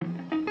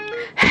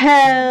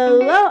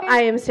Hello,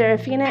 I am Sarah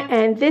Fina,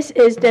 and this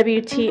is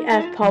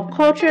WTF Pop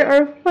Culture,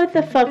 or What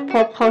the Fuck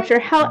Pop Culture,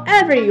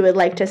 however you would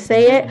like to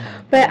say it.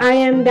 But I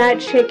am that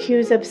chick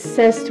who's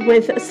obsessed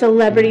with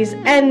celebrities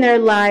and their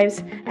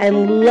lives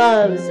and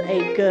loves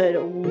a good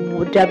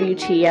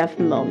WTF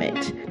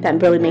moment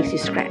that really makes you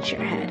scratch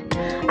your head.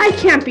 I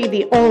can't be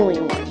the only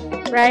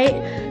one,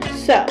 right?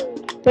 So,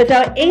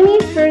 without any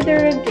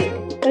further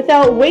ado,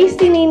 without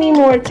wasting any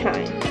more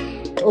time,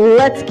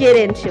 let's get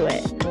into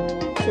it.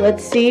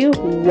 Let's see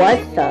what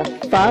the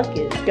fuck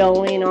is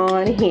going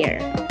on here.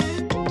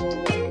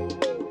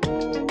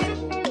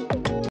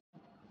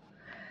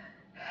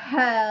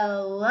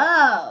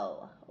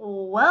 Hello!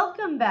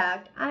 Welcome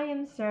back. I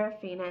am Sarah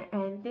Fina,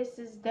 and this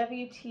is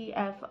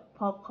WTF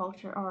Pop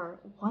Culture, or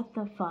What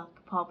the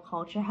Fuck Pop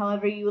Culture,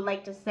 however you would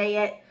like to say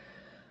it.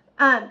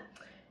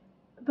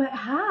 But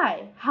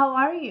hi, how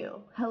are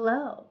you?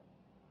 Hello.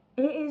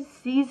 It is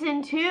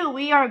season 2.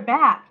 We are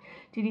back.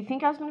 Did you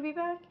think I was going to be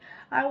back?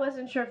 I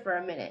wasn't sure for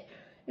a minute.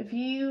 If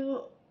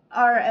you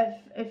are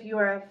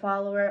a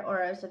follower or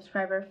a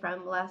subscriber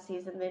from last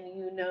season, then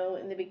you know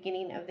in the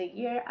beginning of the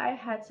year I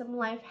had some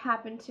life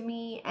happen to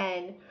me,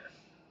 and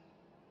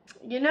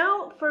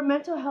for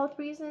mental health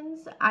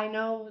reasons, I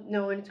know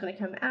no one's going to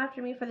come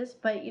after me for this,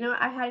 but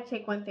I had to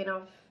take one thing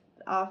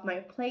off my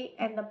plate,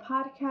 and the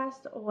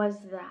podcast was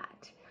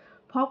that.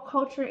 Pop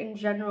culture in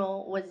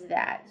general was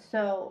that.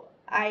 So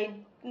I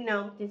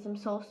did some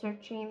soul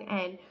searching,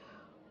 and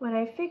when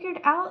I figured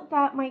out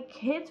that my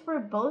kids were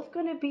both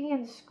going to be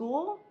in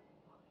school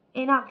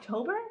in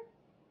October,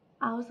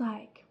 I was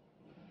like,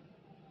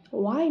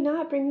 why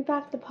not bring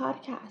back the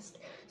podcast?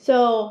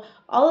 So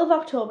all of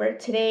October,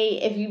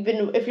 today,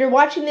 if you're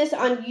watching this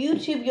on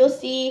YouTube, you'll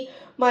see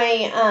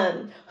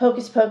my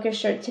Hocus Pocus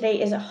shirt. Today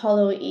is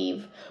Halloween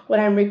Eve when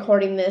I'm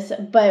recording this,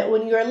 but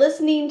when you're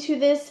listening to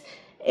this,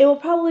 it will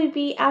probably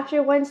be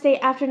after Wednesday,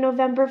 after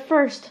November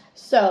 1st.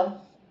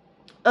 So,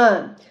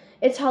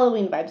 it's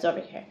Halloween vibes over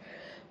here.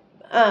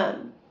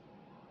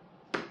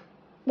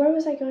 Where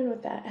was I going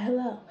with that?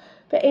 Hello.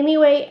 But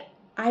anyway,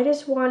 I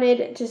just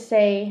wanted to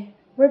say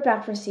we're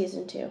back for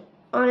season 2.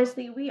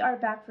 Honestly, we are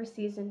back for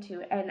season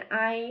 2, and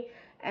I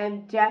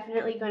am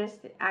definitely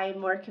I'm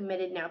more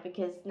committed now,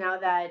 because now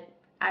that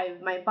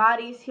my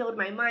body's healed,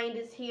 my mind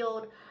is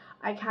healed,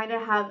 I kind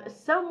of have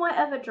somewhat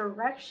of a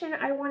direction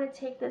I want to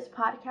take this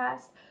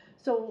podcast.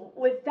 So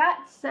with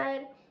that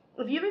said,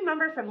 if you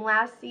remember from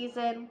last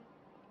season,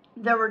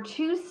 there were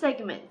 2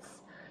 segments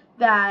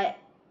that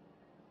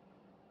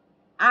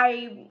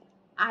I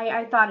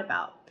thought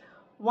about.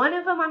 One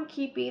of them I'm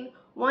keeping.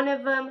 One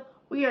of them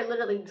we are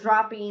literally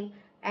dropping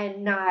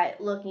and not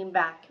looking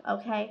back,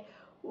 okay?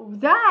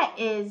 That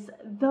is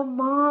the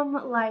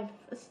mom life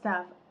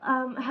stuff.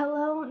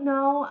 Hello?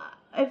 No.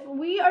 If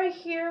we are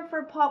here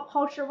for pop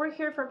culture, we're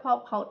here for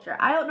pop culture.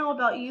 I don't know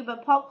about you,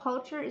 but pop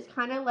culture is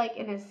kind of like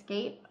an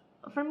escape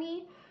for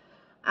me.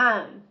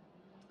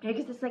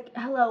 Because it's like,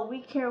 hello,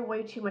 we care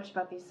way too much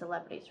about these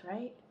celebrities,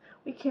 right?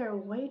 We care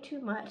way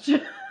too much.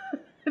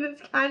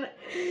 And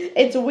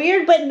it's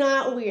weird, but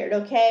not weird,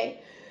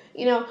 okay?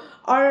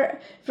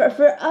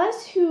 For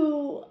us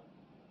who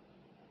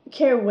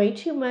care way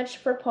too much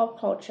for pop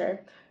culture,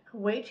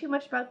 way too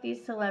much about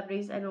these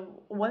celebrities and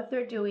what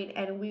they're doing,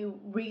 and we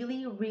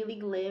really,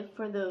 really live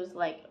for those,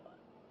 like,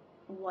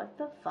 what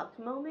the fuck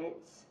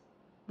moments,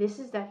 this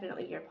is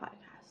definitely your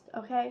podcast,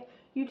 okay?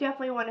 You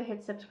definitely want to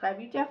hit subscribe.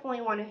 You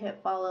definitely want to hit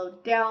follow,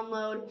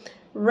 download,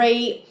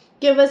 rate,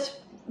 give us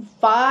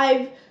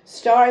 5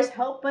 stars,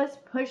 help us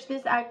push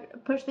this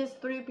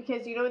through,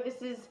 because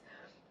this is,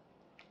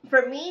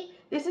 for me,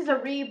 this is a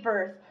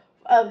rebirth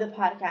of the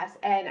podcast,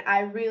 and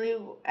I really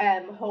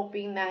am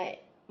hoping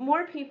that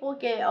more people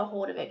get a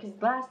hold of it, because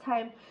last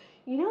time,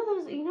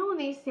 when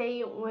they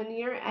say where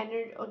your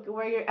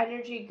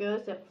energy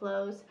goes, it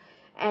flows,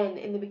 and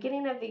in the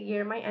beginning of the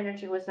year, my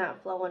energy was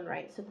not flowing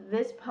right, so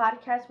this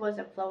podcast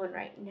wasn't flowing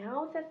right.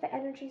 Now that the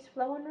energy's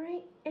flowing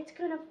right, it's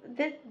gonna,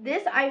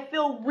 this I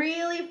feel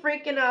really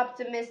freaking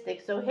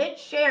optimistic, so hit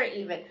share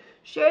even.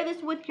 Share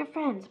this with your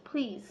friends,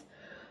 please.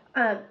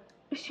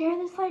 Share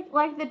this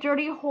like the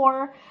dirty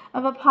whore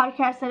of a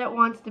podcast that it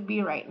wants to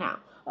be right now.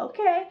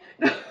 Okay?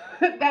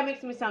 That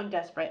makes me sound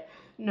desperate.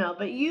 No,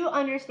 but you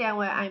understand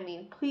what I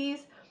mean.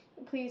 Please,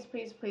 please,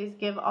 please, please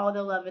give all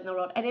the love in the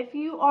world. And if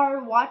you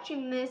are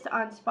watching this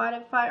on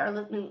Spotify or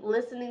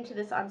listening to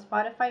this on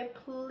Spotify,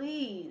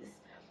 please,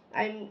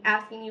 I'm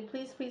asking you,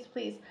 please, please,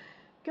 please,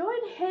 go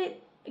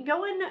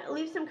and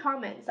leave some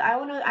comments. I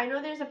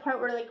know there's a part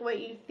where, like, what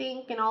you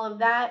think and all of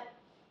that.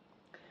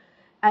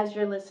 As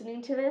you're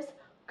listening to this,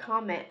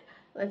 comment.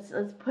 Let's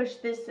push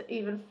this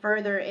even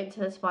further into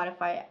the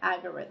Spotify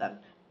algorithm.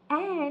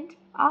 And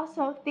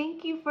also,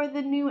 thank you for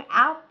the new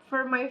app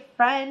for my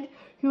friend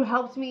who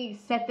helped me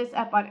set this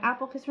up on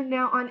Apple, because we're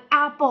now on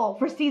Apple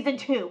for season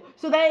 2.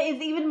 So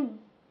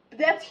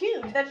that's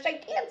huge. That's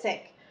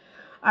gigantic.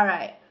 All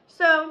right.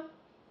 So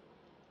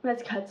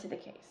let's cut to the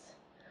case.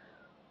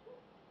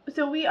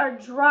 So we are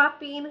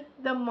dropping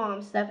the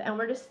mom stuff and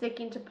we're just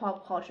sticking to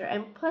pop culture.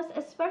 And plus,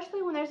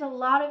 especially when there's a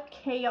lot of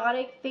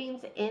chaotic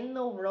things in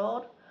the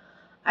world,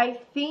 I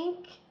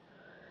think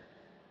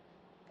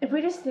if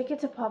we just stick it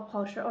to pop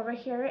culture over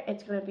here,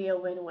 it's going to be a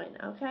win-win,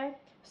 okay?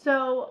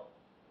 So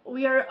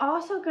we are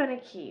also going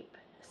to keep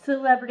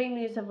celebrity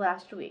news of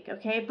last week,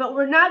 okay? But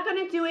we're not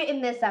going to do it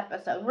in this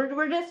episode.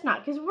 We're just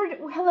not, because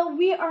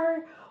we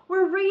are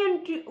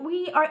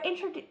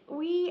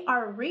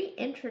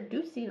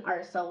reintroducing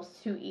ourselves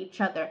to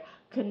each other.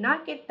 Could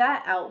not get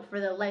that out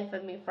for the life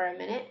of me for a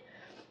minute.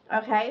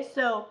 Okay,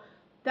 so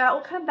that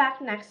will come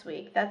back next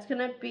week. That's going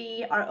to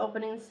be our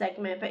opening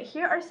segment. But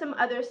here are some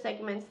other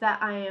segments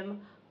that I am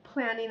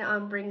planning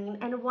on bringing,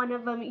 and one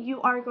of them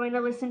you are going to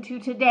listen to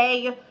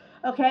today,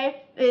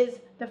 okay,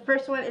 is the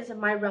first one is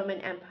My Roman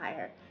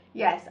Empire.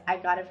 Yes, I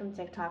got it from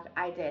TikTok.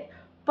 I did.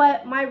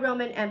 But My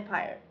Roman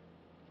Empire.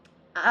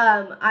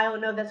 I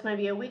don't know if that's going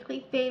to be a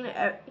weekly thing.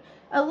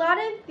 A lot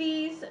of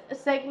these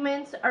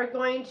segments are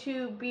going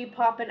to be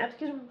popping up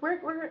because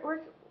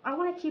I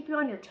want to keep you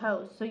on your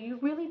toes, so you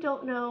really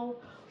don't know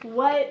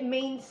what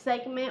main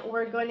segment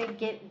we're going to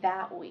get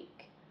that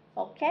week.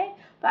 Okay?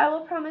 But I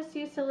will promise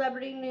you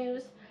celebrity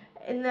news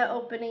in the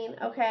opening,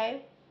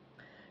 okay?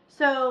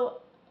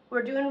 So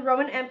we're doing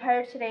Roman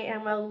Empire today, and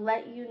I'm going to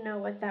let you know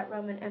what that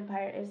Roman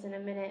Empire is in a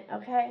minute,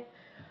 okay?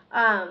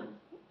 All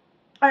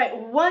right,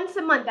 once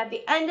a month, at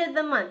the end of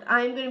the month,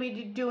 I'm going to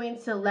be doing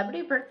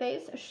celebrity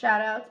birthdays,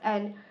 shout-outs,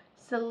 and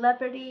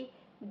celebrity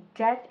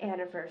death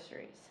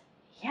anniversaries.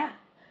 Yeah,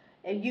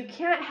 and you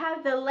can't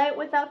have the light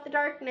without the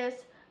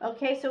darkness,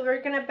 okay? So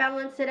we're going to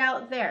balance it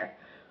out there.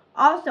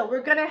 Also,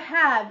 we're going to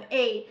have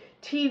a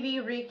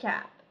TV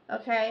recap,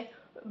 okay?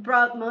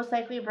 Most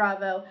likely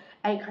Bravo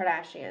and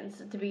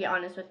Kardashians, to be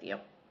honest with you.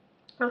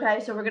 Okay,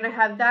 so we're going to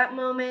have that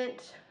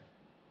moment.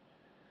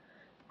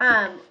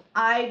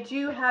 I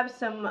do have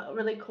some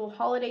really cool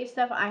holiday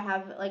stuff. I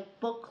have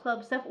like book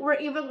club stuff. We're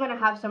even going to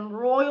have some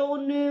royal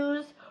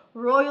news,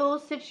 royal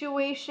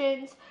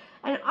situations.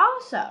 And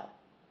also,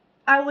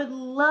 I would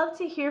love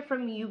to hear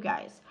from you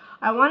guys.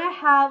 I want to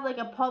have like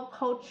a pop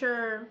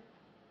culture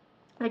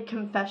like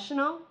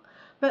confessional,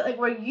 but like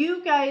where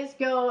you guys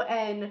go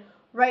and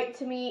write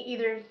to me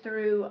either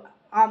through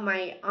on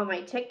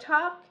my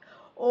TikTok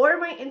or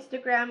my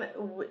Instagram,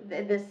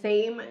 the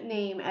same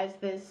name as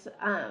this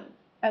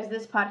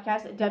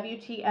podcast,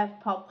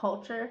 WTF Pop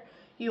Culture.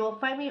 You will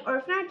find me, or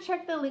if not,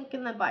 check the link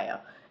in the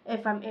bio.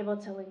 If I'm able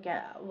to link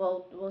it,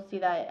 we'll see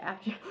that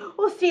after.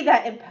 We'll see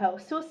that in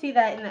post. We'll see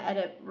that in the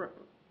edit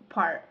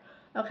part.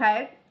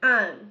 Okay.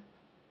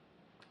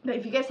 But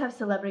if you guys have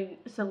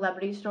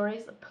celebrity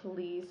stories,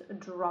 please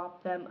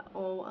drop them.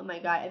 Oh my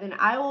god! And then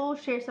I will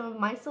share some of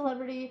my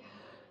celebrity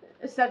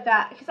stuff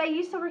because I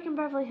used to work in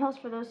Beverly Hills.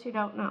 For those who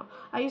don't know,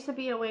 I used to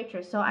be a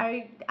waitress. So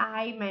I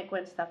met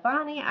Gwen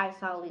Stefani. I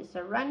saw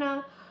Lisa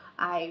Rinna.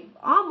 I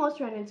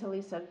almost ran into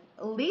Lisa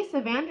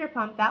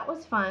Vanderpump. That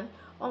was fun.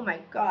 Oh my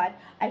god!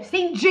 I've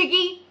seen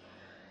Jiggy.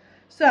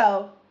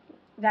 So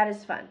that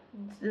is fun.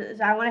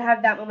 I want to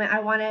have that moment. I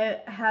want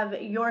to have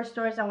your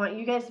stories. I want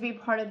you guys to be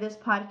part of this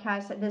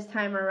podcast at this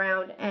time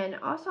around. And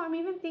also, I'm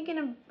even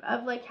thinking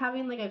of like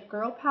having like a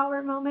girl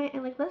power moment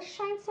and like let's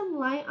shine some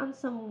light on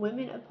some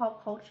women of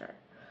pop culture.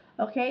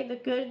 Okay, the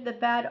good, the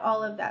bad,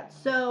 all of that.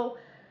 So,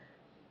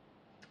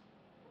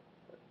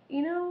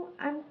 you know,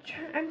 I'm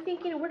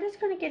thinking we're just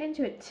going to get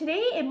into it.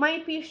 Today it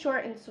might be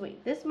short and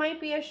sweet. This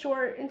might be a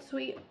short and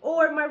sweet,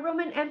 or My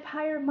Roman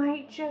Empire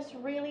might just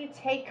really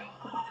take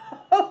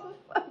off.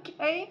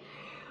 Okay,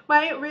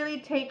 might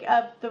really take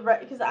up the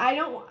because I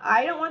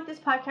don't want this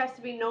podcast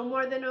to be no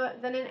more than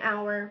an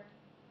hour,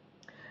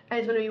 and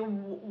it's going to be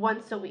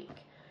once a week,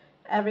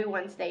 every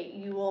Wednesday.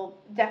 You will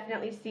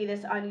definitely see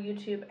this on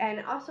YouTube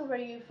and also where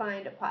you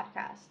find a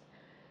podcast.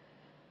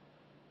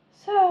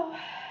 So,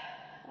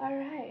 all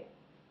right,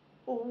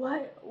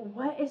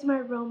 what is my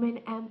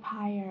Roman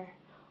Empire?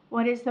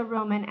 What is the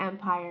Roman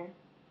Empire?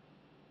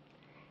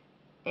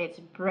 It's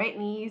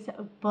Britney's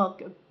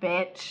book,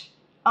 bitch.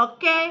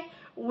 Okay?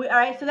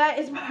 Alright, so that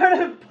is part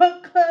of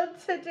book club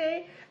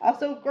today.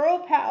 Also, girl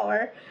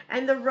power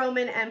and the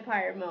Roman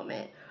Empire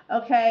moment.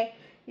 Okay?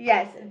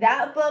 Yes,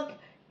 that book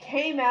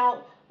came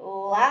out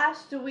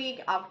last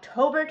week,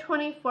 October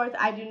 24th.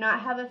 I do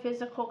not have a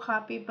physical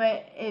copy,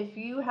 but if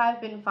you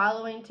have been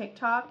following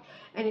TikTok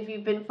and if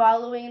you've been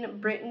following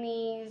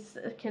Britney's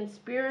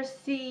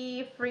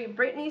conspiracy, free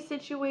Britney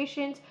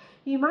situations,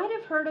 you might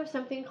have heard of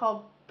something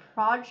called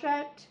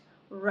Project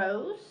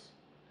Rose.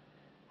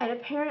 And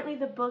apparently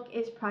the book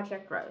is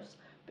Project Rose.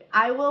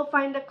 I will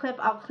find a clip.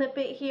 I'll clip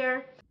it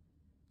here.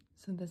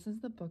 So this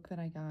is the book that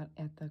I got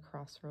at the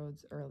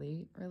Crossroads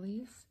early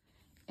release.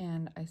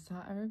 And I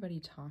saw everybody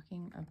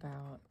talking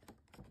about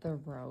the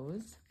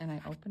rose. And I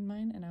opened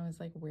mine and I was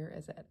like, where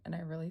is it? And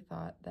I really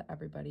thought that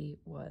everybody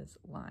was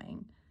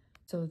lying.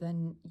 So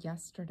then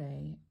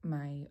yesterday,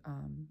 my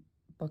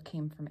book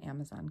came from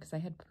Amazon because I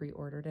had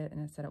pre-ordered it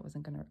and it said it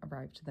wasn't going to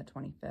arrive to the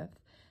 25th.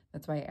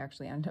 That's why I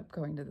actually ended up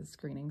going to the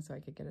screening so I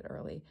could get it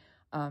early.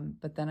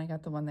 But then I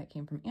got the one that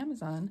came from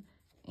Amazon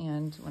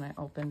And when I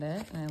opened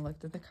it and I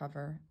looked at the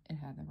cover, it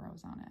had the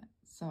rose on it.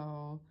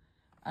 So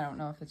I don't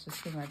know if it's just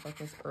because my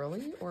book is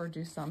early, or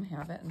do some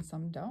have it and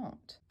some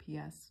don't.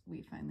 P.S.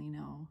 We finally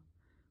know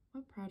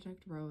what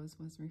Project Rose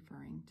was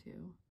referring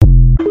to.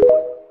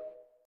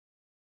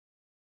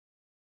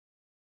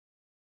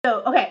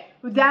 So, okay,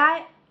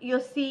 that you'll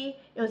see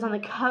it was on the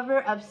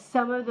cover of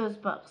some of those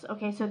books.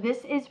 Okay, so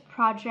this is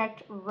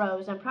Project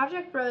Rose. And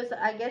Project Rose,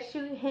 I guess she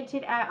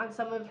hinted at on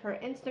some of her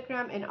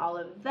Instagram and all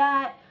of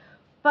that.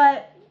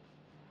 But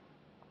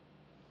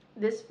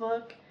this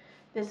book,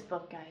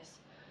 guys,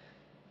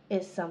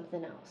 is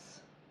something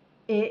else.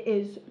 It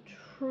is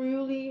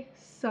truly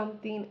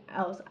something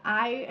else.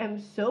 I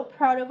am so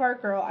proud of our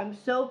girl. I'm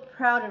so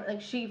proud of,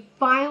 like, she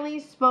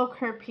finally spoke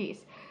her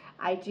piece.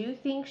 I do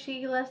think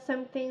she left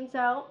some things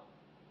out,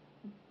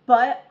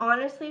 but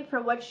honestly,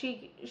 for what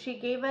she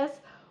gave us,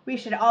 we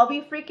should all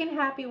be freaking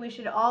happy. We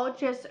should all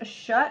just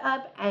shut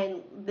up,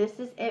 and this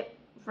is it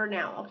for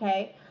now,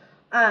 okay?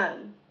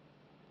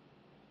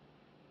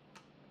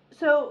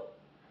 So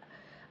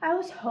I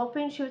was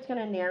hoping she was going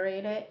to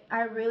narrate it.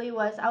 I really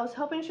was. I was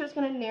hoping she was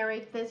going to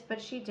narrate this,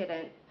 but she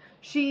didn't.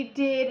 She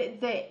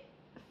did the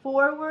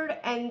foreword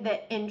and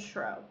the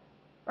intro,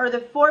 or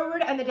the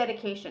foreword and the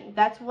dedication.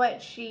 That's what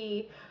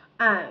she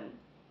read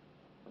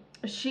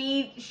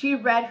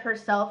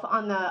herself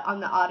on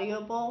the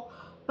Audible,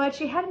 but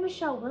she had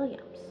Michelle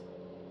Williams.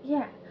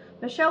 Yeah,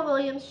 Michelle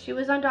Williams. She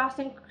was on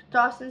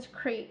Dawson's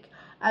Creek,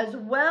 as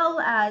well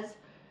as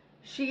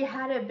she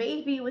had a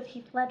baby with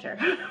Heath Ledger.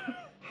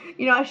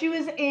 You know, she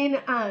was in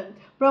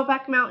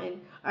Brokeback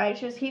Mountain. All right,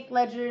 she was Heath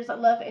Ledger's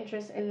love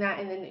interest in that,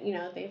 and then, you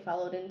know, they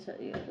followed into,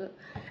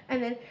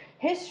 and then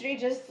history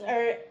just,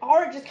 or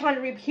art just kind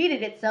of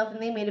repeated itself,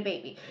 and they made a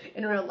baby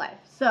in real life.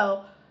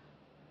 So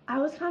I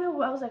was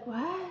like,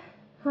 what?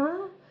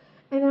 Huh?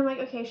 And then I'm like,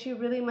 okay, she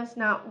really must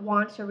not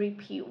want to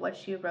repeat what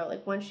she wrote.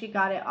 Like, when she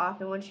got it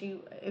off,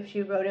 and if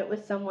she wrote it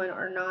with someone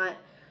or not,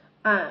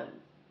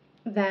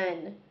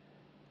 then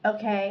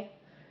okay,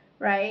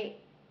 right?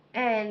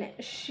 And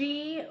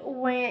she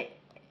went,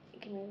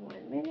 give me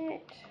 1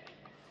 minute.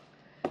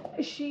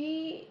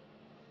 She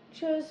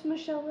chose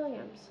Michelle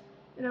Williams.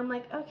 And I'm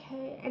like,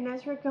 okay. And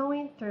as we're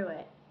going through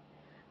it,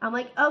 I'm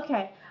like,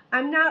 okay,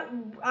 I'm not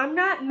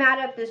mad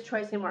at this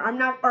choice anymore. I'm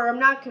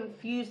not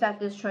confused at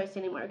this choice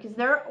anymore. Because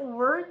there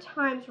were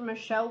times where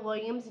Michelle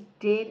Williams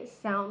did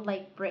sound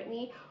like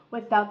Britney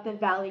without the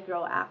Valley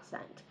Girl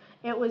accent.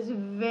 It was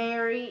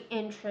very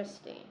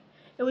interesting.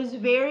 It was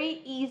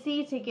very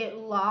easy to get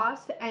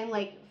lost and,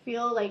 like,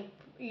 feel like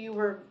you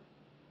were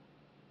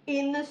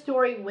in the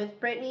story with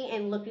Britney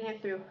and looking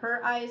it through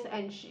her eyes,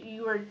 and she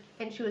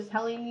was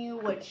telling you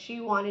what she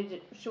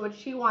wanted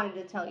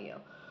to tell you.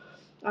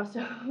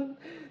 Also,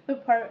 the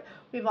part,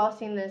 we've all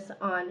seen this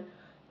on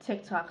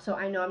TikTok, so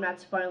I know I'm not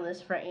spoiling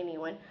this for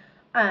anyone.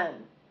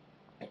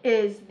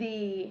 Is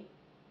the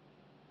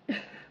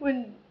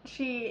when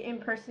she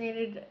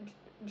impersonated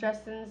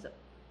Justin's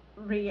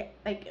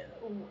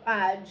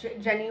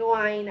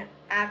genuine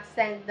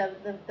accent,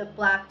 the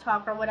black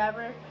talk or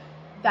whatever,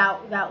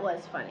 that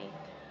was funny.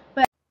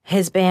 But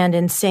his band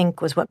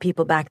NSYNC was what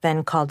people back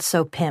then called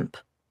So Pimp.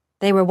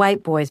 They were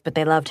white boys, but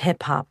they loved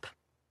hip-hop.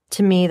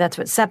 To me, that's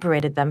what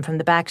separated them from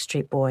the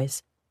Backstreet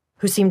Boys,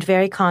 who seemed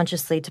very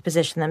consciously to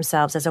position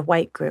themselves as a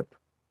white group.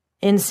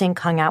 NSYNC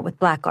hung out with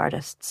black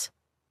artists.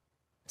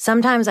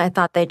 Sometimes I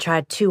thought they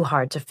tried too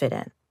hard to fit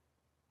in.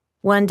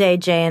 One day,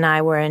 Jay and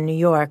I were in New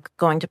York,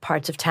 going to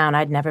parts of town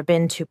I'd never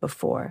been to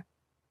before.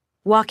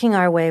 Walking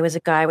our way was a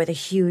guy with a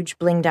huge,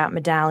 blinged-out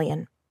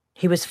medallion.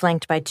 He was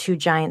flanked by 2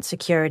 giant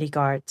security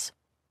guards.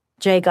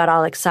 Jay got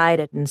all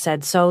excited and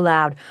said so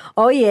loud,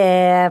 "Oh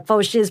yeah,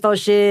 faux shiz,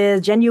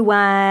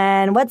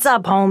 Genuine, what's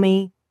up,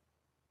 homie?"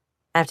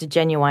 After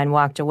Genuine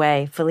walked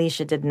away,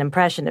 Felicia did an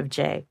impression of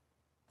Jay.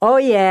 "Oh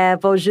yeah,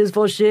 faux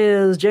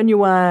shiz,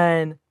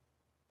 Genuine."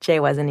 Jay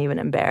wasn't even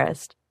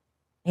embarrassed.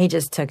 He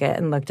just took it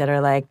and looked at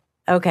her like,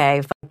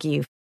 "Okay, fuck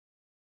you."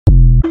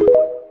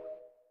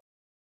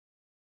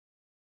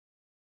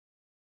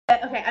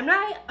 Okay,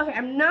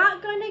 I'm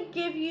not going to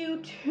give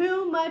you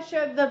too much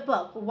of the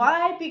book.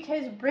 Why?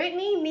 Because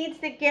Britney needs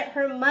to get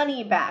her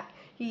money back.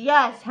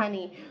 Yes,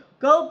 honey.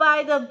 Go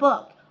buy the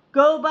book.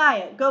 Go buy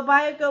it. Go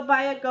buy it. Go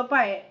buy it. Go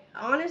buy it.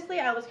 Honestly,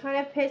 I was kind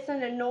of pissed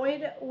and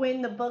annoyed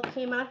when the book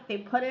came out. They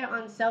put it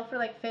on sale for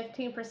like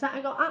 15%.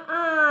 I go,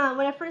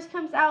 when it first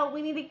comes out,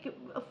 we need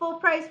a full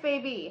price,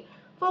 baby.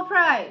 Full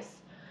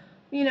price.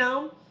 You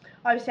know?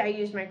 Obviously, I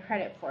used my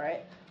credit for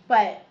it.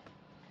 But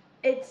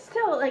it's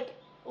still, like,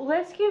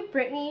 let's give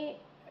Britney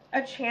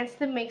a chance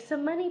to make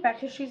some money back,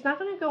 because she's not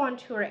going to go on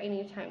tour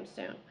anytime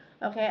soon.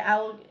 Okay,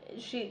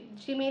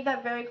 she made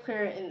that very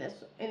clear in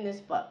this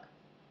book.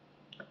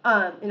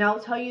 And I'll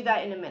tell you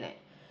that in a minute.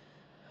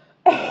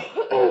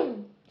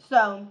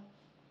 So,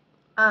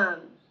 all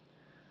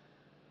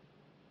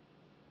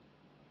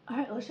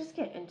right, let's just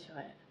get into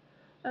it.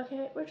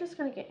 Okay, we're just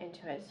gonna get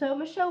into it. So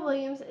Michelle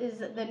Williams is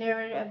the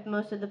narrator of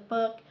most of the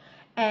book,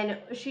 and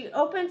she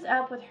opens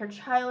up with her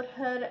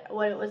childhood,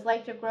 what it was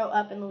like to grow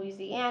up in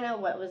Louisiana,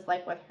 what it was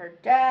like with her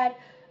dad,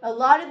 A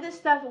lot of this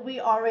stuff we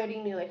already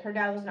knew. Like, her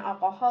dad was an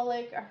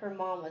alcoholic. Her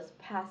mom was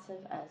passive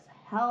as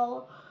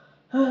hell.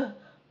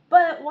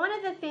 But one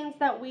of the things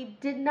that we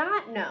did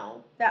not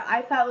know that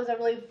I thought was a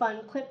really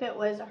fun clip, it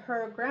was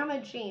her grandma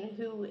Jean,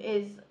 who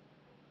is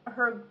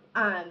her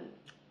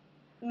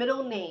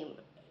middle name.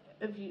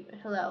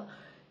 Hello,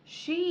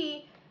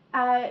 she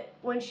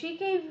when she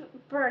gave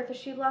birth,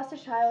 she lost a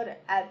child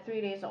at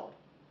 3 days old.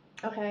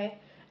 Okay,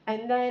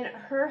 and then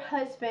her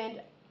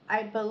husband,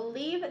 I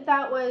believe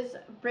that was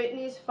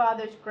Britney's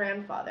father's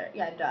grandfather.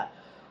 Yeah, duh.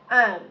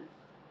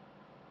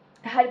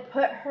 Had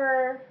put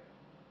her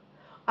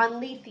on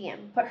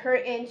lithium, put her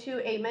into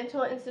a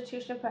mental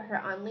institution, put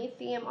her on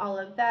lithium, all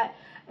of that.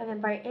 And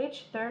then by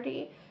age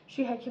 30,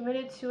 she had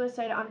committed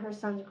suicide on her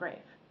son's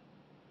grave.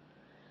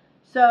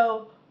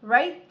 So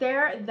right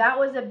there, that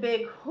was a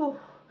big whew.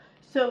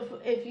 So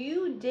if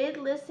you did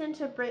listen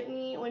to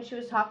Britney when she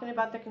was talking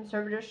about the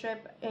conservatorship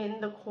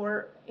in the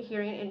court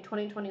hearing in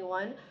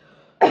 2021,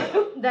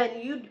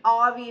 then you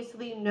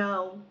obviously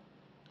know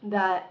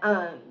that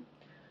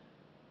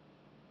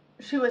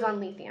she was on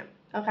lithium.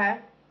 Okay,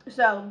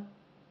 so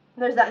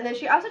there's that. And then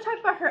she also talked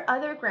about her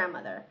other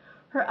grandmother.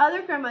 Her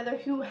other grandmother,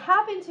 who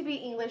happened to be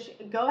English.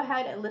 Go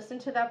ahead and listen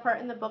to that part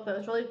in the book. That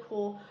was really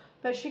cool.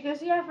 But she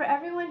goes, yeah, for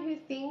everyone who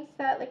thinks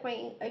that, like,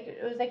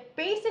 it was like,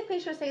 basically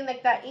she was saying,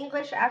 like, that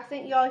English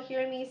accent y'all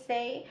hear me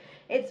say,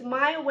 it's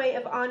my way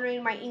of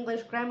honoring my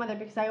English grandmother,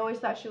 because I always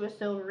thought she was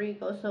so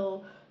regal,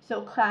 so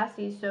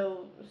classy,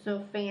 so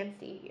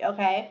fancy,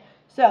 okay?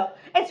 So,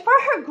 it's for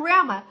her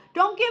grandma.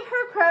 Don't give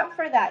her crap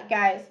for that,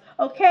 guys,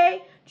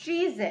 okay?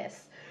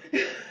 Jesus.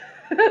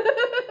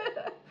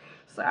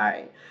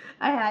 Sorry.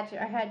 I had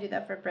to do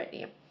that for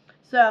Britney.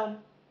 So,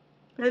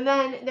 and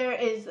then there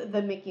is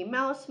the Mickey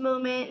Mouse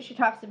moment. She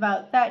talks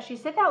about that. She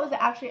said that was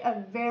actually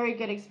a very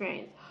good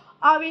experience.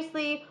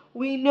 Obviously,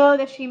 we know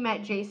that she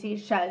met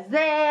JC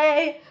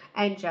Chazé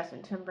and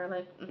Justin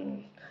Timberlake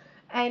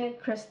and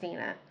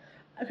Christina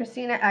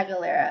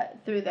Aguilera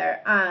through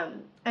there.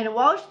 And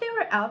while they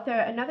were out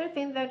there, another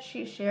thing that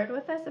she shared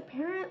with us,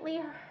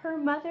 apparently her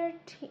mother,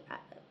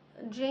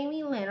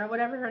 Jamie Lynn, or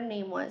whatever her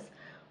name was,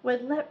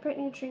 would let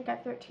Britney drink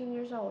at 13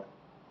 years old.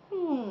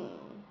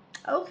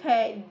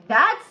 Okay,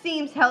 that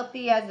seems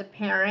healthy as a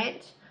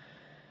parent.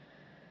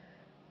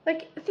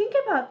 Like, think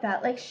about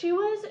that. Like, she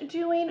was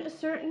doing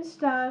certain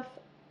stuff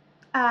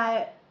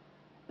at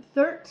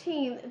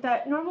 13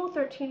 that normal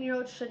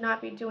 13-year-olds should not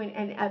be doing,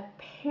 and a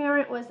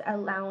parent was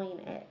allowing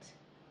it.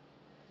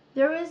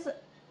 There was...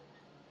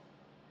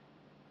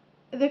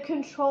 the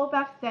control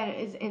back then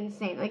is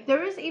insane. Like,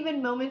 there was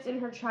even moments in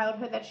her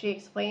childhood that she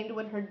explained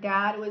when her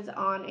dad was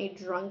on a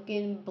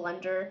drunken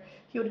blunder.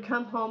 He would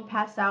come home,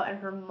 pass out, and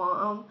her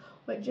mom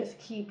would just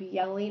keep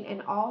yelling,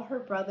 and all her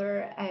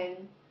brother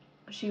and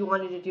she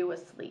wanted to do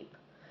was sleep.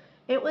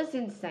 It was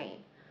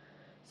insane.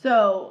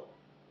 So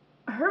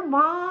her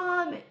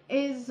mom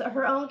is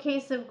her own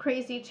case of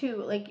crazy too.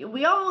 Like,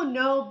 we all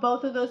know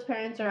both of those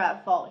parents are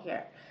at fault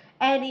here.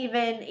 And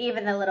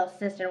even the little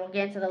sister. We'll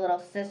get into the little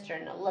sister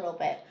in a little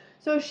bit.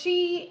 So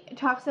she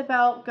talks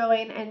about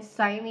going and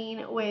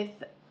signing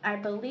with, I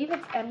believe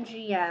it's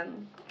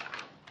MGM.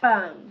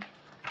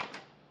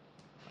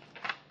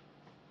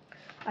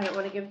 I don't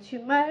want to give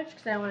too much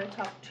because I don't want to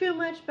talk too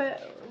much,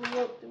 but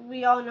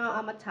we all know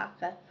I'm a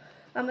talker.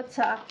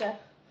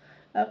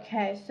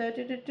 Okay, so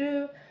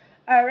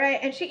All right,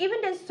 and she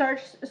even did Star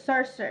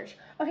Search.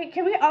 Okay,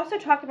 can we also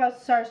talk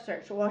about Star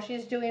Search while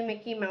she's doing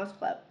Mickey Mouse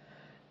Club?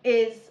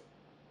 When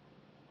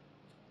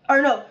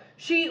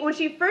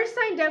she first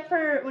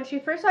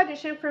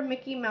auditioned for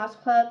Mickey Mouse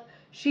Club,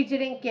 she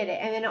didn't get it,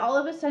 and then all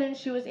of a sudden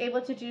she was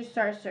able to do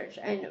Star Search,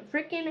 and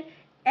freaking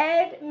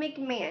Ed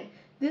McMahon,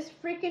 this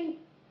freaking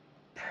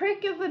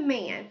prick of a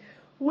man,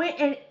 went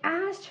and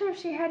asked her if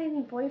she had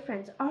any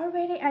boyfriends.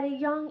 Already at a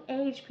young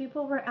age,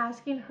 people were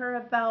asking her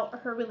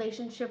about her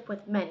relationship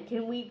with men.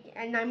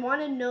 And I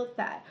want to note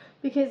that,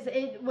 because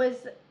it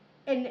was,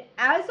 and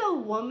as a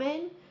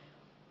woman,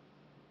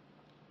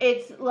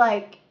 it's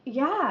like,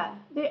 yeah,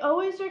 they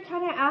always are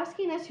kind of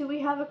asking us who we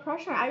have a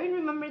crush on. I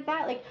remember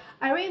that. Like,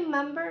 I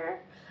remember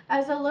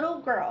as a little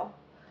girl,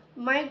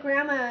 my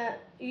grandma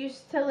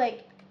used to,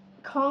 like,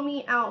 call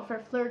me out for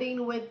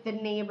flirting with the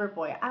neighbor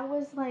boy. I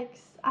was like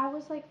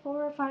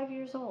 4 or 5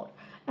 years old,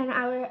 and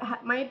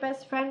my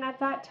best friend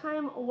at that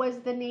time was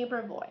the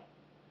neighbor boy.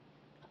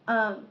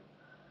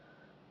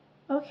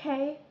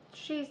 Okay,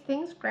 geez,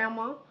 thanks,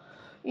 Grandma.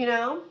 You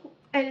know,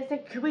 and it's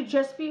like, could we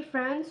just be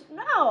friends?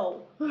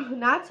 No,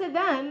 not to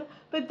them.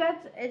 But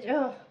that's it.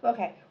 Oh,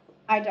 okay,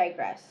 I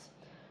digress.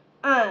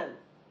 What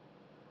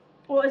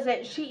was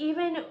it? She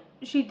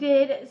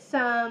did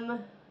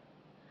some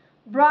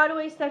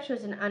Broadway stuff. She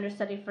was an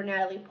understudy for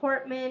Natalie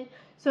Portman.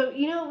 So,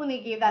 you know, when they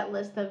gave that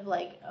list of,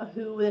 like,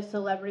 who the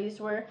celebrities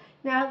were,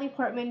 Natalie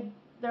Portman,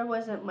 there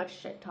wasn't much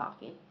shit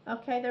talking.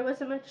 Okay, there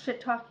wasn't much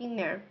shit talking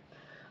there.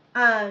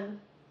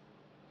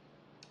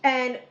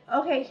 And,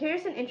 okay,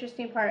 here's an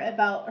interesting part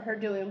about her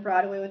doing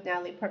Broadway with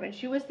Natalie Portman.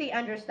 She was the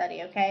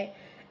understudy, okay?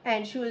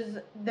 And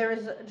there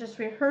was just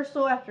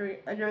rehearsal after,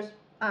 there was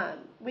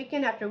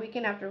weekend after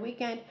weekend after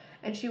weekend,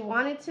 and she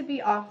wanted to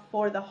be off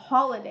for the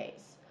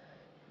holidays.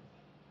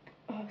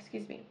 Oh,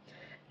 excuse me.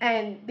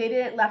 And they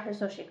didn't let her,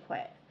 so she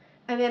quit.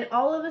 And then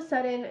all of a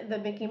sudden, the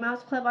Mickey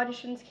Mouse Club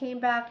auditions came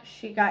back.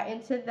 She got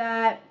into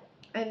that.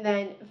 And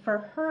then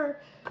for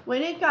her,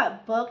 when it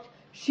got booked,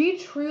 she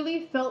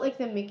truly felt like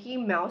the Mickey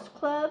Mouse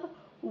Club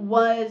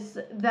was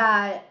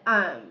that,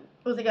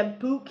 was like a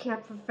boot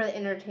camp for the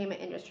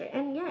entertainment industry.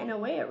 And yeah, in a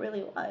way, it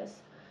really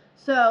was.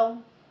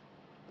 So,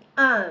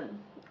 what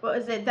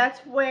was it? That's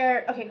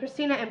where, okay,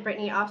 Christina and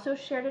Britney also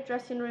shared a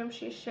dressing room.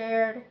 She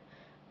shared,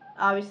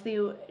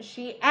 obviously,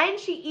 she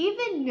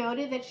even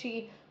noted that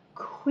she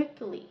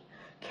quickly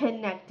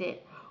connected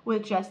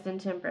with Justin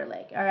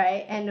Timberlake, all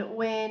right? And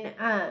when,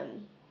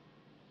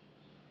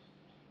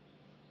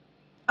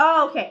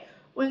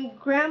 when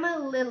Grandma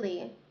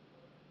Lily,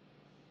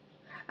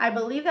 I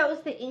believe that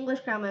was the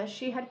English grandma,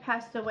 she had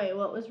passed away.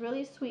 What was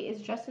really sweet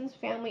is Justin's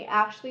family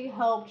actually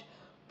helped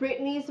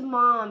Britney's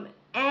mom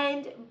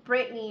and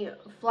Britney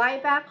fly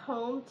back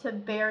home to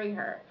bury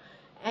her.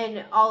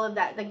 And all of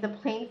that, like the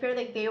plane fare,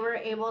 like they were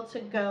able to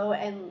go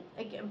and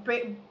like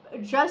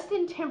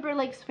Justin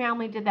Timberlake's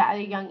family did that at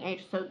a young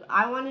age. So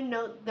I want to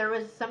note there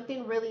was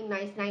something really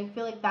nice, and I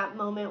feel like that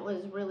moment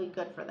was really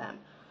good for them.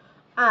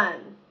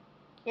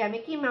 Yeah,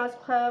 Mickey Mouse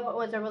Club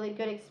was a really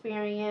good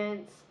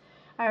experience.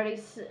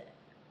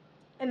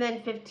 And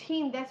then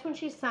 15, that's when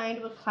she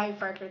signed with Clive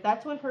Barker.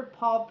 That's when her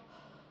pop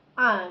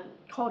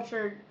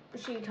culture.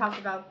 She talked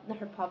about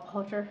her pop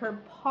culture, her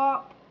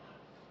pop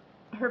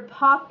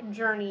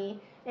journey,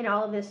 and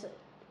all of this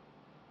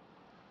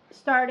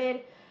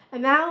started.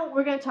 And now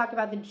we're going to talk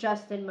about the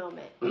Justin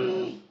moment.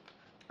 All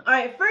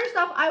right, first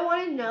off, I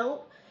want to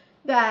note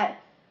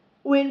that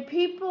when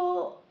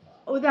people,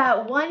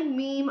 that one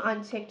meme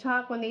on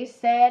TikTok, when they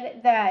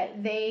said that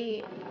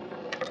he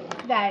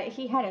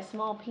had a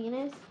small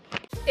penis.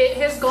 It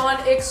has gone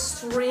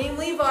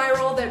extremely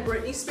viral that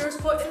Britney Spears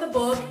put in the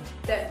book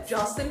that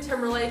Justin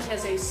Timberlake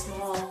has a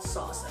small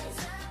sausage.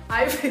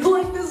 I feel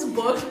like this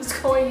book is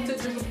going to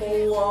just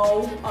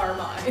blow our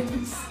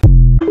minds.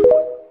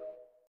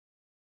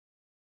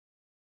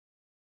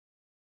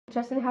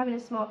 Justin having a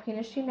small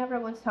penis, she never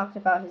once talked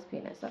about his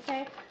penis,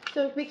 okay?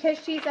 So because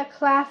she's a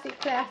classy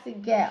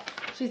gal.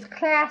 She's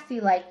classy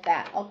like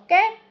that,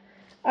 okay?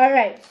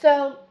 Alright,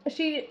 so that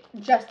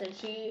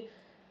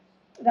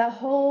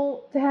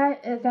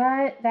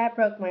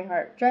broke my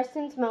heart.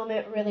 Justin's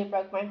moment really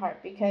broke my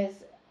heart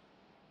because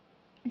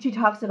she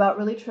talks about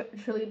really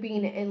truly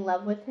being in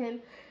love with him.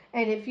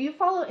 And if you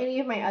follow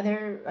any of my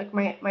other, like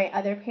my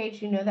other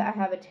page, you know that I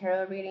have a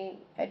tarot reading,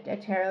 a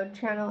tarot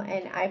channel,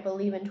 and I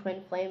believe in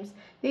twin flames.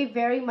 They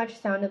very much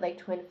sounded like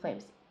twin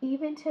flames,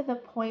 even to the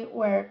point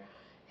where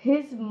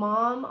his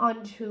mom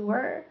on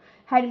tour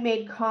had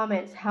made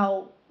comments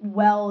how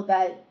well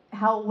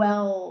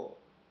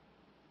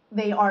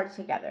they are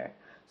together.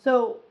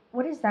 So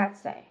what does that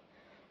say?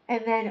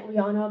 And then we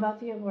all know about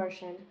the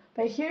abortion.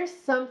 But here's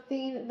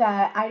something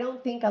that I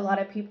don't think a lot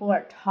of people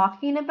are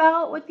talking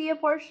about with the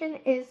abortion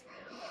is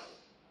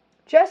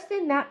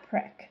Justin, that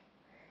prick,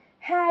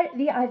 had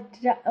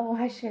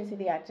I shouldn't say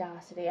the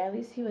audacity. At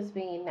least he was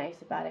being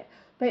nice about it.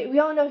 But we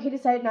all know he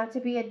decided not to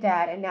be a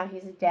dad, and now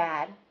he's a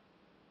dad.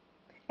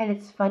 And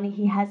it's funny,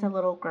 he has a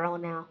little girl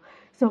now.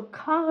 So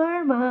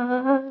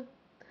karma.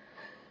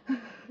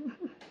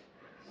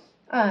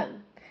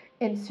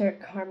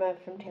 Insert karma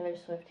from Taylor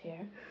Swift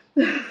here.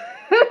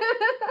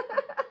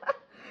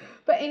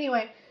 But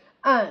anyway,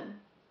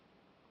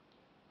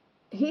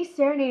 he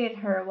serenaded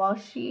her while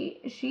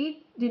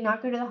she did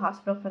not go to the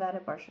hospital for that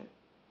abortion.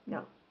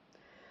 No.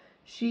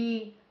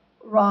 She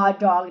raw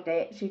dogged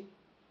it. She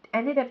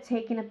ended up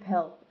taking a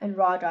pill and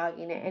raw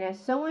dogging it. And as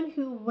someone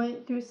who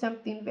went through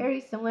something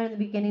very similar in the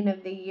beginning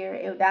of the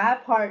year,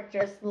 that part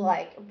just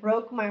like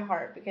broke my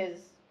heart because,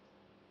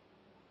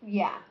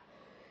 yeah.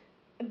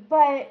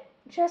 But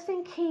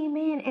Justin came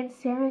in and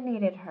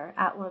serenaded her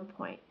at one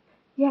point.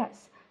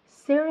 Yes,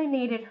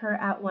 serenaded her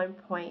at one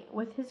point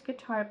with his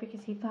guitar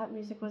because he thought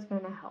music was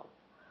going to help.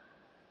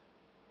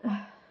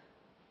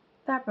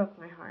 That broke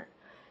my heart.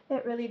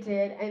 It really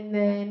did. And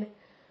then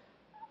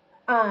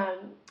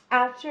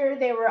after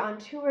they were on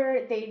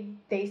tour,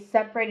 they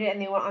separated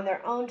and they went on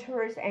their own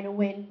tours. And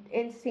when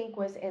NSYNC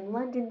was in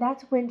London,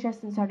 that's when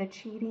Justin started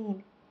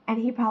cheating. And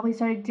he probably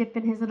started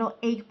dipping his little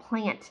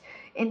eggplant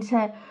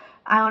into...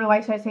 I don't know why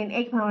I started saying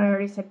eggplant when I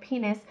already said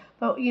penis,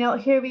 but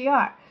here we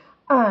are.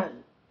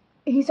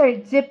 He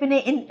started dipping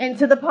it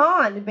into the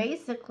pond,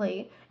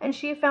 basically, and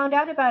she found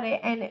out about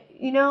it. And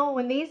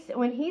when he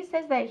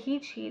says that she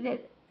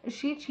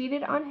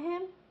cheated on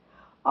him,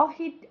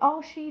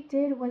 all she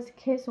did was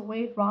kiss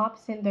Wade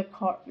Robson, the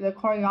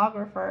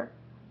choreographer.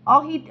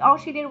 All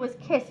she did was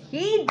kiss.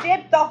 He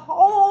dipped the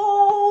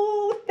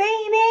whole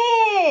thing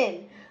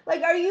in.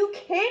 Like, are you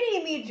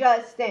kidding me,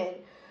 Justin?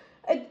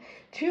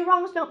 Two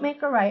wrongs don't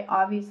make a right,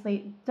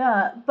 obviously,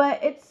 duh.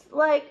 But it's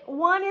like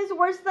one is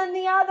worse than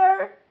the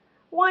other.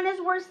 One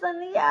is worse than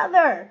the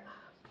other.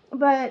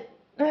 But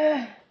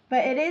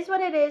But it is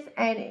what it is,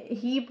 and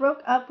he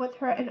broke up with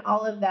her and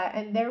all of that.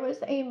 And there was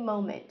a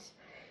moment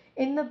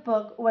in the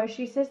book where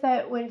she says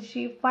that when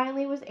she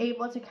finally was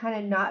able to kind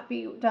of not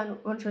be done,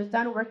 when she was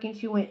done working,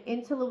 she went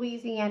into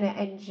Louisiana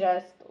and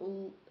just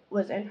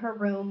was in her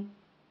room.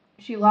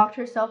 She locked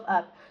herself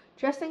up.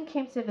 Justin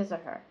came to visit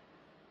her,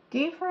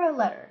 gave her a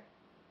letter,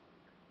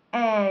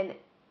 and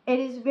it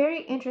is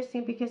very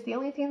interesting because the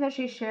only thing that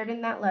she shared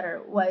in that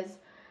letter was,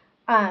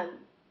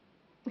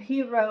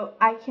 he wrote,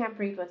 "I can't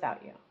breathe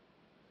without you."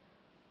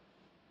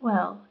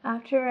 Well,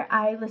 after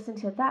I listened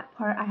to that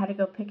part, I had to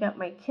go pick up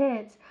my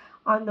kids.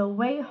 On the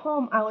way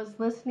home, I was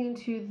listening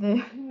to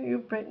the new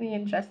Britney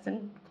and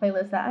Justin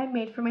playlist that I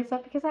made for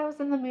myself because I was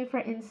in the mood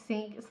for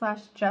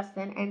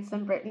NSYNC/Justin and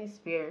some Britney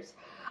Spears.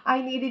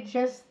 I needed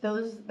just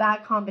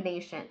that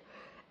combination.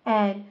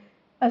 And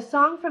a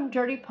song from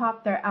Dirty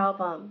Pop, their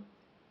album,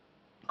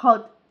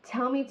 called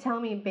Tell Me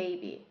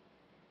Baby.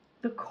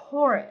 The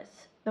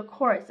chorus,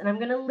 and I'm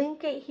going to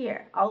link it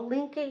here. I'll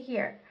link it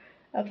here,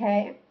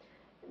 okay?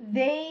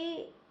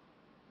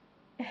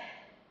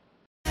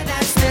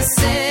 That's the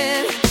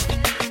sin.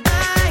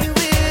 I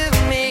will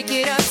make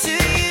it up to you.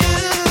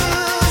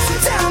 So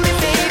tell me,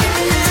 baby,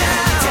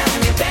 tell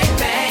me,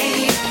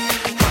 baby,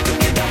 how come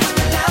you don't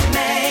wanna love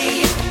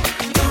me?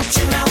 Don't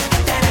you know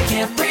that I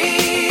can't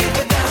breathe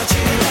without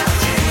you?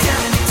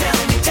 Tell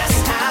me just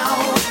how.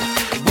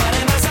 What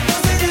am I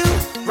supposed to do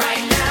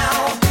right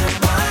now?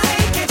 Why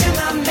can't you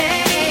love me?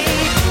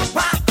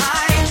 Why?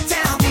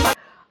 Tell me.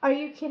 Are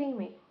you kidding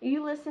me?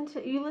 You listen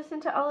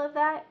to all of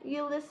that?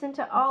 You listen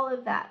to all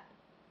of that.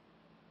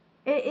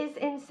 It is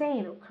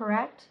insane,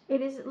 correct?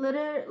 It is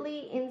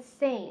literally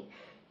insane.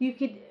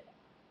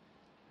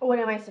 What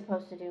am I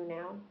supposed to do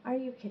now? Are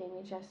you kidding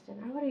me,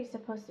 Justin? What are you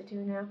supposed to do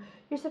now?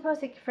 You're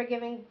supposed to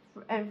forgive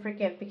and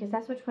forgive because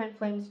that's what twin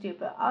flames do.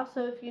 But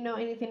also, if you know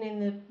anything in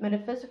the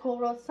metaphysical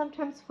world,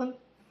 sometimes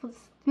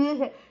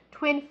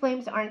twin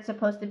flames aren't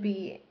supposed to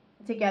be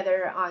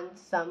together on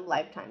some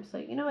lifetime. So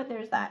you know what?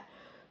 There's that.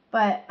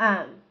 But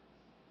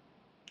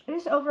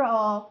just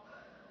overall,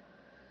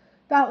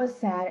 that was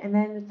sad. And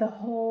then the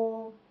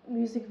whole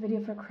music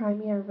video for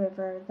Crimea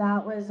River,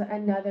 that was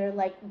another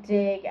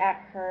dig at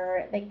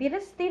her. They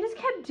just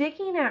kept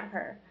digging at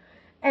her.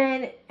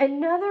 And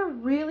another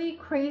really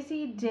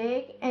crazy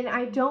dig, and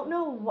I don't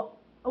know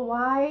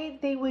why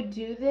they would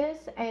do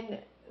this. And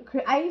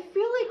I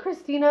feel like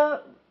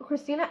Christina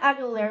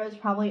Aguilera is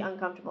probably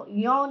uncomfortable.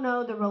 Y'all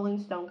know the Rolling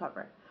Stone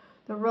cover.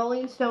 The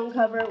Rolling Stone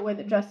cover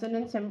with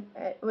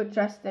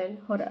Justin.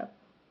 Hold up.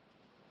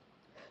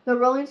 The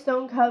Rolling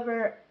Stone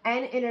cover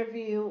and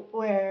interview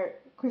where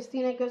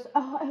Christina goes,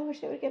 "Oh, I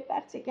wish they would get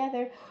back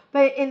together."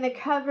 But in the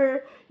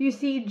cover, you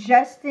see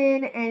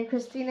Justin and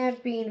Christina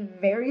being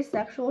very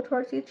sexual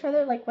towards each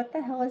other. What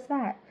the hell is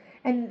that?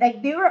 And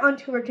they were on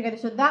tour together,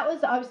 so that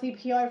was obviously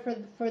PR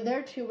for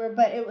their tour.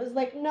 But it was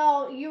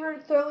no, you were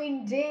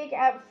throwing dig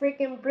at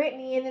freaking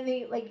Britney, and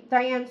then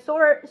Diane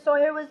Sawyer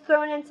was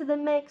thrown into the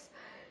mix.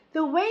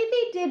 The way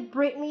they did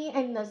Britney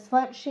and the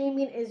slut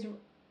shaming is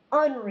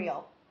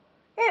unreal.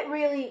 It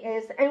really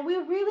is. And we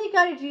really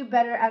got to do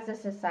better as a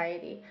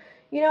society.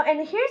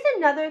 And here's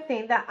another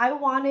thing that I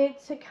wanted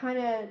to kind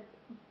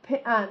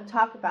of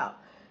talk about.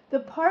 The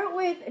part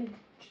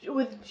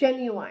with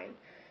Genuine,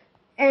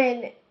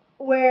 and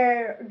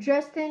where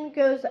Justin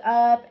goes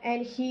up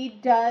and he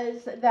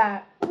does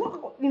that,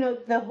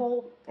 the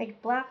whole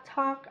black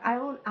talk. I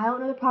don't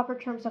know the proper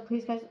term, so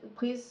please guys,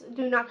 please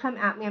do not come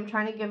at me. I'm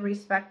trying to give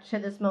respect to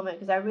this moment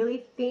because I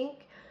really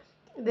think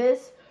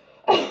this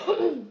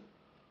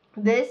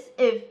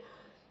if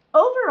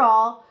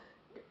overall,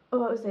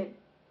 what was it?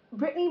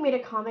 Britney made a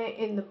comment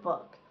in the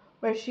book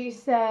where she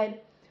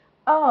said,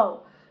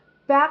 "Oh,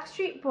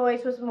 Backstreet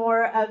Boys was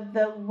more of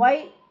the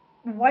white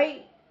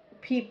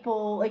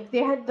people, they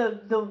had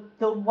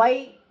the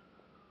white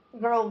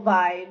girl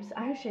vibes.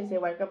 I shouldn't say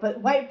white girl, but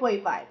white boy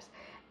vibes.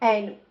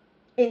 And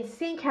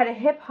NSYNC had a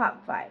hip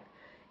hop vibe."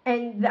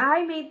 And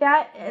I made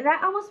that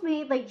almost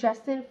made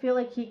Justin feel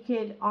like he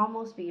could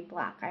almost be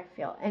black, I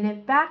feel. And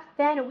if back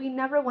then we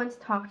never once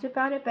talked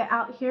about it, but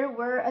out here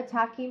we're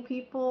attacking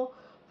people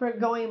for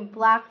going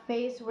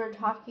blackface. We're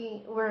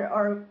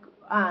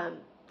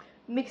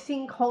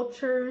mixing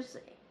cultures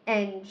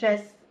and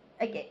just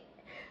again.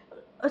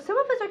 Some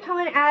of us are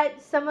coming at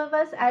some of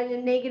us at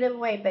a negative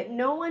way, but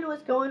no one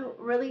was going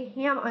really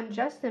ham on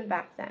Justin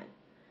back then.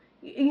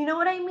 You know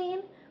what I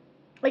mean?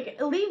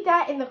 Leave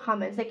that in the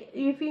comments.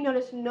 If you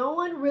notice, no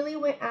one really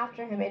went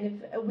after him.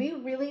 And if we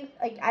really,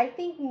 I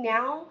think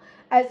now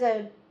as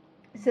a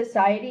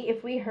society,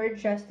 if we heard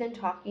Justin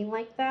talking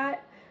like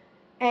that,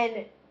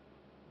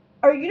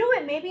 or you know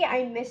what, maybe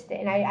I missed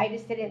it and I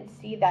just didn't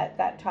see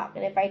that talk.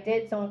 And if I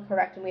did, someone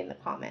corrected me in the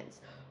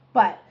comments.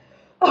 But,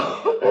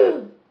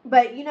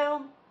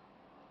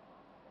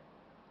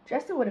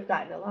 Justin would have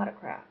gotten a lot of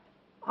crap,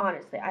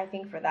 honestly, I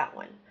think, for that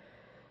one.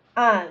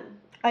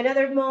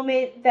 Another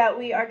moment that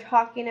we are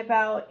talking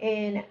about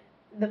in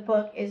the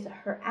book is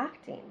her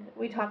acting.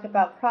 We talk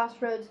about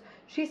Crossroads.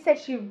 She said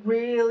she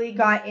really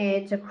got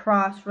into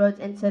Crossroads,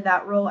 into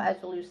that role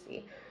as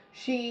Lucy.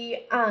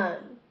 She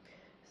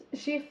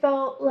she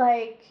felt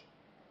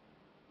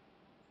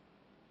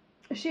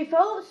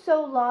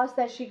so lost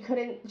that she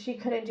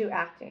couldn't do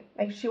acting.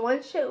 Like,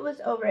 once shit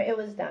was over, it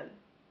was done.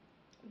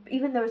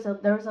 Even there was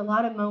a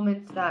lot of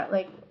moments that,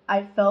 like,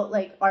 I felt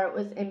like art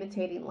was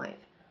imitating life.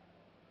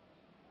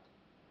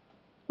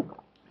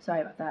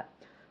 Sorry about that.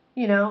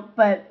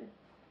 But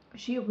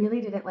she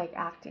really didn't like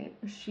acting.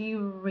 She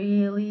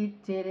really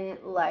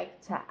didn't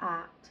like to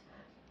act.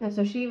 And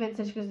so she even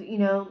said, she goes,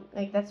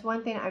 like, that's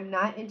one thing I'm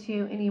not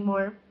into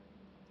anymore.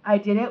 I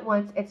did it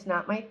once. It's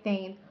not my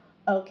thing.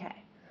 Okay.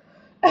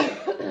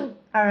 All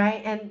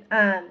right. And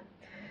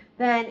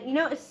then,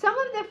 some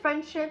of the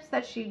friendships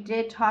that she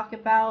did talk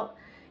about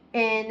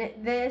in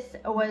this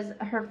was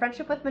her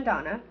friendship with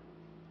Madonna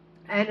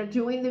and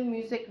doing the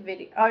music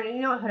video. Or,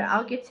 hold on,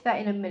 I'll get to that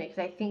in a minute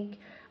because I think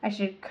I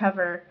should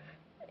cover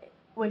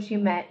when she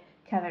met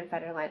Kevin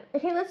Federline.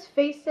 Okay, let's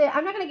face it.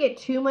 I'm not going to get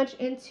too much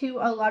into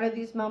a lot of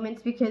these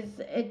moments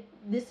because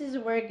this is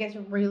where it gets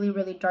really,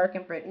 really dark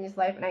in Britney's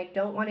life, and I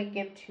don't want to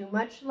give too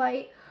much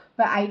light,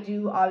 but I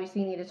do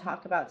obviously need to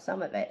talk about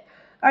some of it.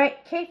 All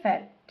right,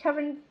 K-Fed,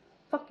 Kevin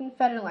fucking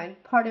Federline,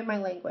 pardon my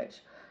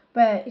language,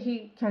 but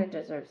he kind of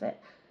deserves it.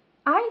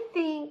 I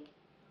think,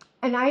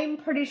 and I'm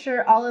pretty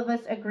sure all of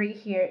us agree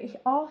here,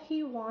 all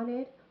he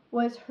wanted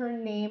was her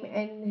name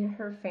and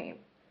her fame.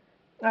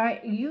 All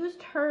right,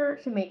 used her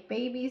to make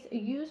babies,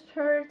 used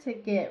her to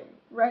get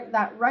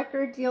that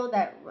record deal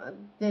that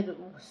did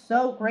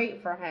so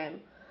great for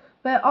him.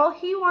 But all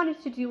he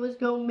wanted to do was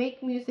go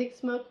make music,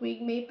 smoke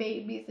weed, make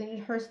babies,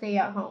 and her stay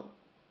at home.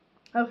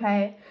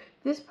 Okay,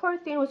 this poor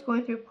thing was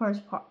going through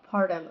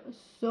postpartum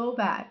so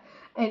bad.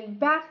 And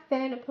back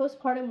then,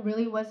 postpartum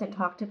really wasn't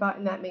talked about,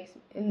 and that makes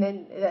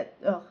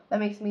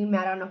me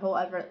mad on a whole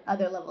other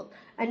level.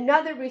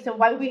 Another reason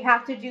why we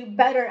have to do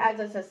better as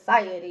a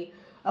society.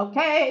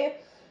 Okay.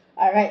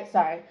 All right,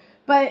 sorry.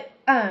 But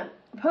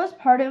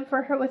postpartum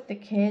for her with the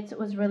kids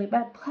was really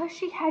bad. Plus,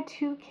 she had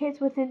 2 kids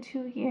within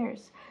 2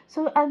 years.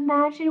 So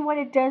imagine what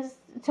it does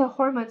to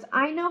hormones.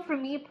 I know for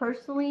me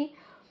personally,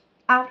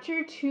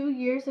 after 2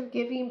 years of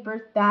giving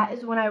birth, that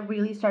is when I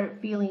really started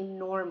feeling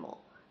normal.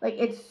 Like,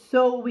 it's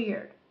so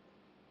weird.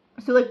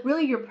 So, like,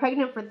 really, you're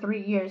pregnant for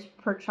 3 years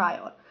per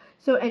child.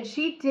 So, and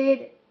she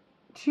did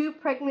 2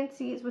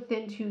 pregnancies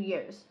within 2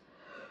 years.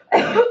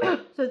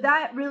 So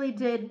that really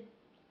did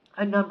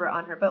a number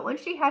on her. But when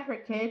she had her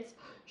kids,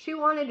 she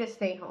wanted to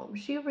stay home.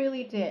 She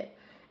really did.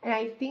 And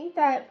I think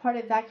that part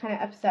of that kind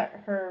of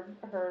upset her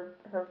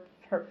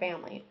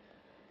family.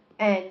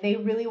 And they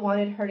really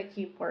wanted her to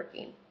keep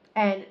working.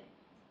 And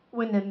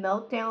when the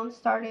meltdown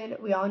started,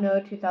 we all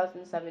know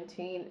 2007,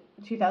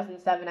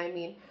 I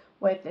mean,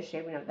 with the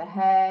shaving of the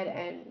head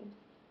and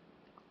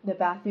the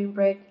bathroom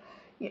break,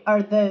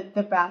 or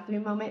the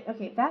bathroom moment.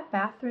 Okay, that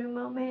bathroom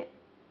moment,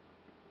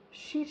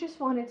 she just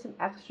wanted some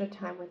extra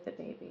time with the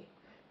baby.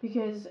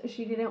 Because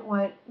she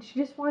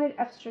just wanted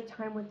extra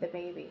time with the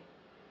baby.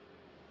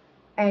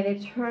 And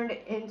it turned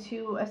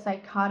into a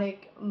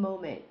psychotic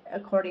moment,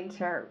 according to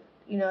her,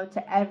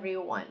 to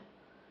everyone.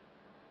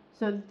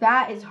 So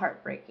that is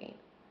heartbreaking.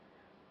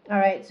 All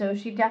right, so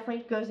she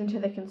definitely goes into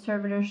the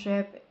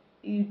conservatorship.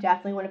 You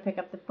definitely want to pick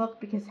up the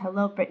book because,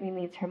 hello, Britney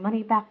needs her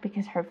money back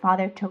because her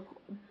father took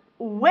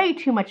way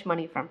too much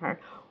money from her.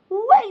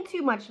 Way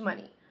too much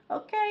money,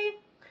 okay?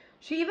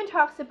 She even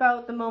talks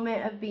about the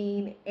moment of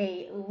being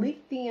a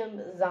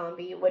lithium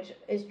zombie, which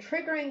is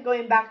triggering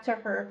going back to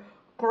her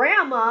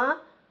grandma.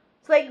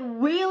 It's like,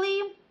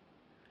 really?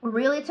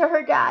 Really, to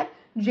her dad?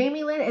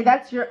 Jamie Lynn,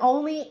 that's your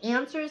only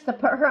answers, to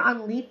put her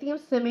on lithium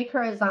to make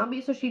her a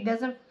zombie so she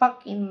doesn't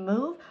fucking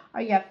move?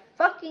 Are you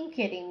fucking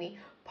kidding me?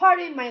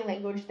 Pardon my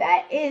language.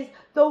 That is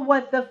the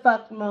what the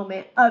fuck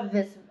moment of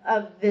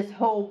this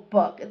whole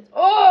book. It's,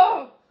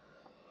 oh!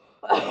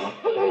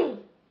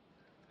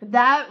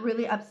 That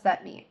really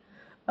upset me.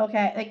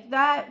 Okay, like,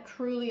 that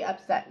truly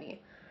upset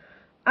me.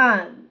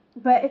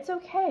 But it's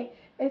okay.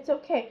 It's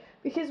okay.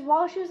 Because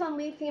while she was on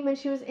lithium and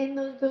she was in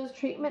those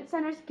treatment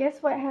centers,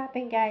 guess what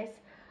happened, guys?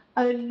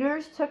 A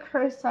nurse took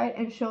her aside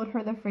and showed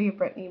her the Free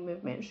Britney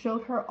movement.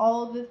 Showed her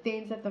all the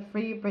things that the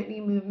Free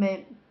Britney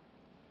movement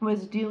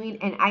was doing.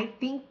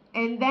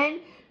 And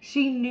then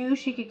she knew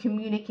she could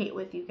communicate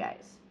with you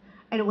guys.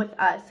 And with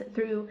us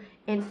through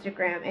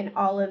Instagram and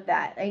all of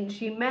that. And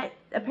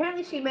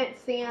apparently she met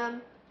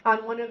Sam on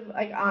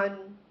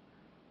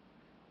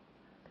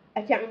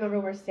I can't remember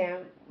where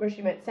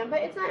she met Sam,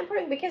 but it's not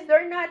important because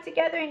they're not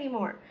together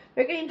anymore.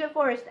 They're getting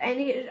divorced, and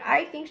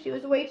I think she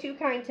was way too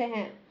kind to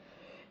him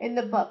in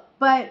the book.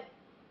 But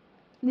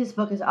this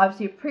book is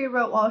obviously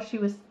pre-wrote while she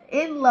was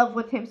in love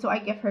with him, so I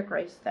give her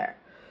grace there.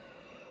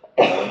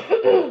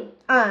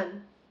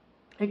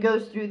 It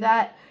goes through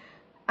that.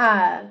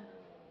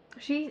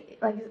 She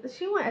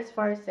went as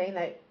far as saying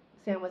that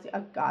Sam was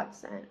a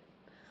godsend.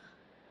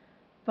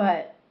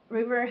 But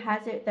rumor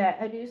has it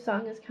that a new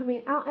song is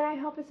coming out, and I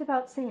hope it's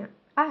about Sam.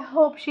 I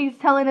hope she's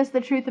telling us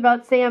the truth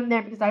about Sam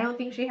there, because I don't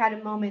think she had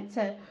a moment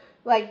to,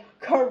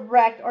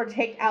 correct or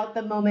take out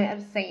the moment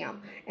of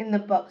Sam in the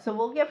book. So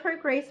we'll give her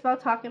grace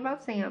about talking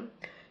about Sam.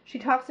 She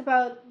talks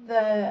about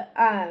the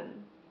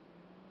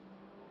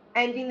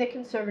ending the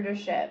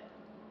conservatorship.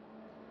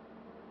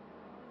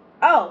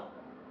 Oh,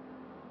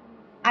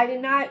 I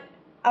did not.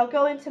 I'll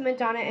go into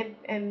Madonna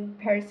and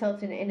Paris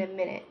Hilton in a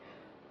minute,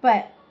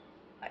 but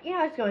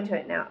let's go into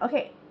it now.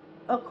 Okay,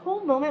 a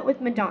cool moment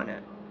with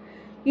Madonna.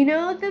 You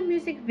know the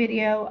music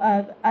video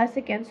of Us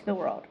Against the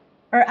World,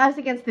 or Us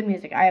Against the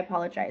Music. I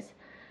apologize.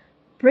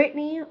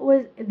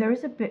 There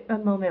was a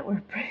moment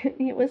where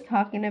Britney was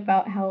talking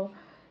about how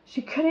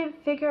she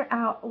couldn't figure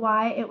out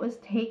why it was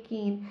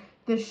taking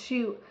the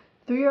shoot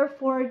 3 or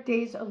 4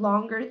 days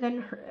longer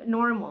than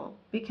normal,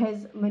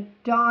 because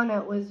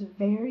Madonna was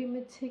very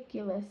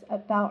meticulous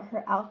about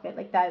her outfit,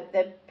 like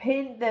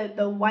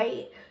the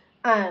white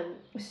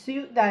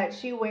suit that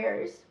she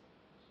wears.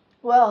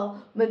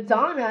 Well,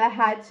 Madonna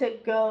had to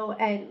go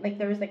and, like,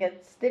 there was like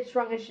a stitch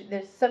wrong, and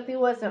there's something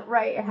wasn't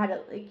right. It had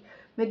to, like,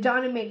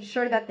 Madonna made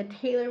sure that the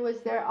tailor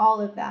was there,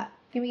 all of that.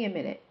 Give me a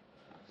minute.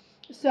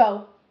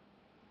 So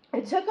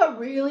it took a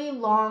really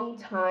long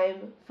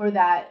time for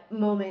that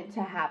moment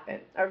to happen,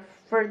 or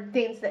for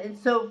things that,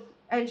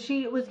 and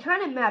she was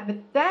kind of mad, but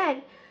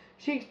then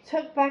she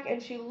took back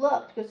and she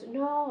looked, goes,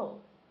 no,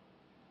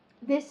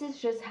 this is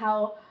just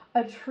how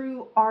a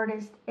true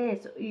artist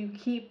is. You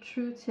keep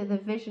true to the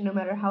vision no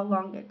matter how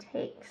long it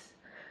takes.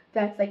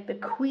 That's like the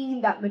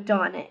queen that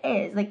Madonna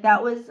is. Like,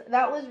 that was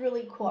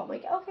really cool. I'm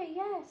like, okay,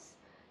 yes,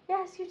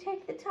 you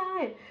take the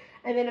time.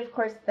 And then, of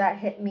course, that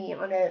hit me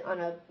on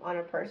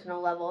a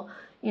personal level,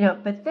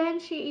 But then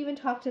she even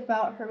talked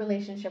about her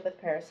relationship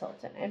with Paris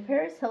Hilton, and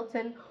Paris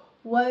Hilton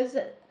was,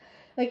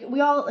 like,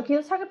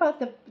 let's talk about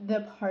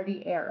the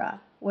party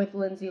era with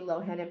Lindsay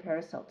Lohan and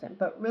Paris Hilton.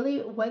 But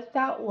really, what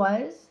that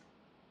was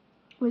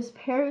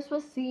Paris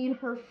was seeing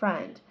her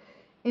friend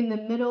in the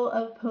middle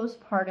of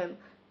postpartum,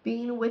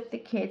 being with the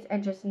kids,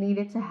 and just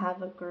needed to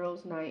have a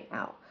girls' night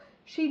out.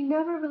 She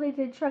never really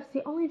did drugs.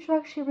 The only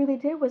drug she really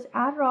did was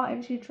Adderall,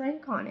 and she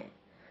drank on it.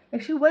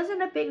 Like, she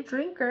wasn't a big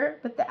drinker,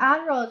 but the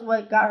Adderall is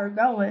what got her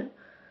going.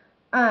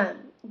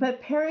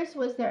 But Paris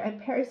was there, and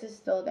Paris is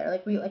still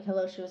there.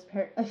 Hello, she was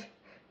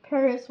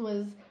Paris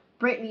was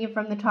Britney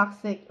from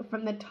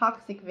the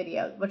Toxic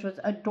video, which was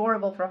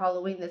adorable for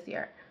Halloween this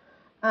year.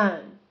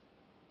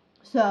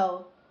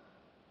 So,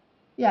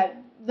 yeah,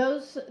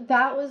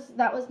 that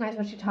was nice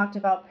when she talked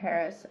about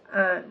Paris.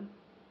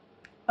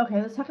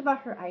 Okay, let's talk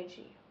about her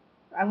IG.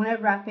 I want to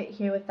wrap it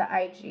here with the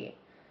IG.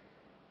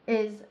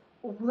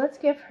 Let's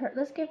give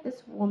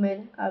this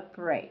woman a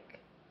break.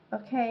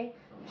 Okay?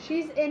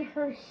 She's in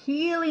her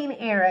healing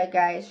era,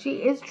 guys. She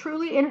is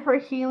truly in her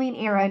healing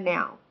era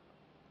now.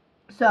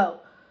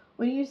 So,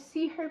 when you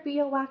see her be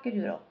a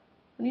wackadoodle,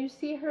 when you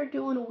see her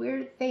doing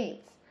weird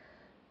things,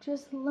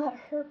 just let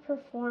her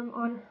perform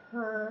on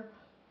her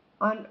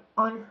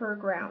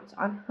grounds,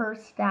 on her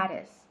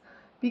status,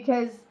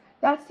 because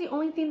that's the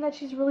only thing that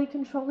she's really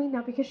controlling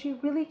now, because she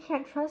really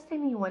can't trust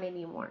anyone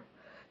anymore.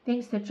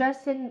 Thanks to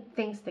Justin,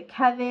 thanks to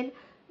Kevin,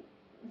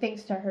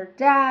 thanks to her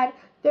dad,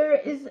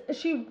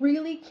 she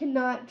really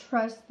cannot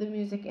trust the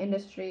music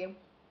industry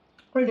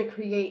or to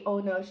create.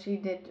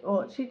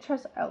 She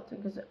trusts Elton,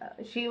 because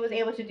she was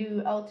able to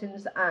do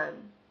Elton's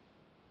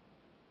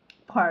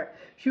part.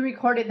 She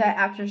recorded that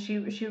after she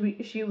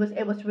was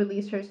able to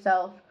release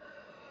herself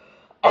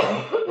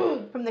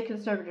from the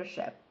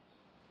conservatorship.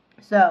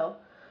 So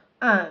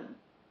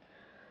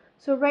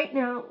right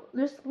now,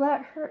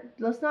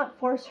 let's not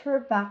force her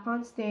back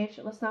on stage.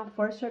 Let's not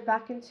force her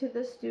back into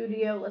the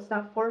studio. Let's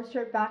not force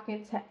her back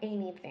into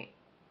anything.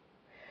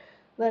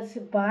 Let's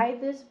buy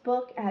this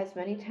book as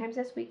many times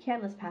as we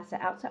can. Let's pass it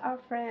out to our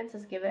friends.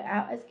 Let's give it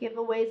out as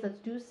giveaways. Let's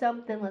do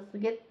something. Let's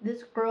get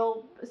this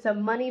girl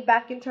some money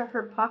back into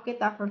her pocket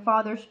that her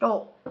father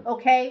stole.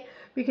 Okay?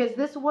 Because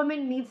this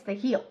woman needs to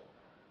heal.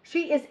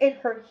 She is in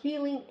her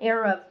healing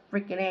era,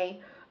 freaking A.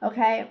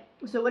 Okay?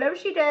 So whatever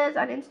she does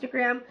on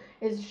Instagram,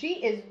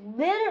 she is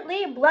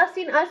literally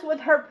blessing us with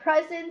her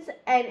presence.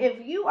 And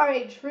if you are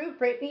a true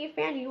Britney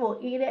fan, you will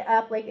eat it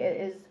up like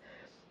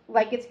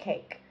it's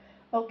cake.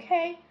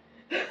 Okay?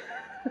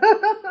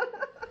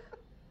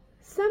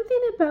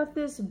 Something about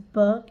this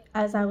book,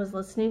 as I was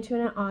listening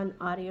to it on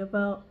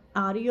Audible,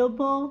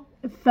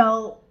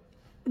 felt,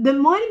 the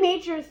one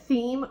major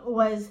theme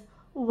was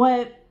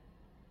what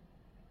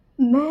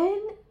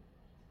men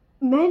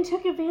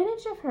took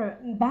advantage of her.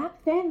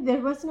 Back then,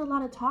 there wasn't a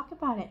lot of talk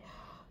about it.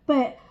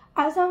 But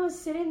as I was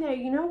sitting there,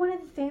 one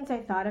of the things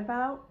I thought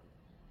about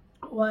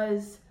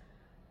was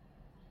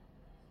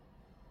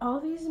all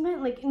these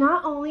men. Like,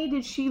 not only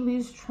did she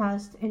lose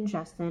trust in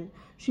Justin,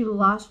 she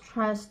lost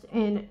trust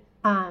in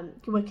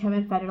with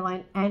Kevin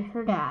Federline and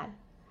her dad.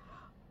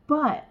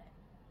 But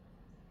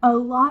a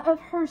lot of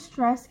her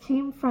stress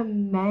came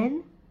from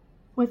men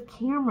with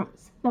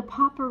cameras, the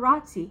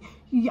paparazzi.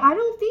 I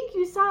don't think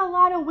you saw a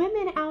lot of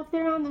women out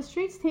there on the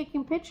streets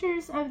taking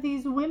pictures of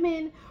these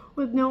women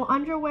with no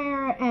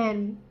underwear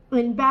and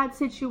in bad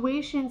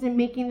situations and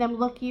making them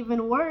look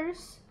even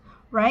worse,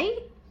 right?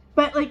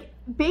 But, like,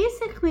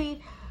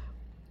 basically,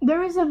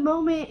 there was a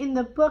moment in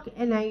the book,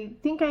 and I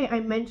think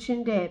I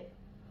mentioned it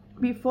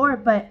before,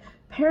 but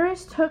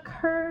Paris took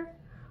her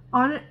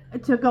on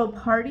to go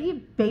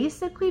party,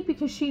 basically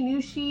because she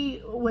knew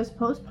she was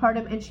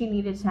postpartum and she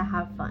needed to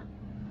have fun.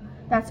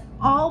 That's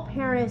all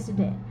Paris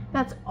did.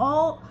 That's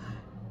all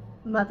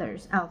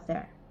mothers out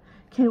there.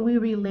 Can we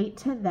relate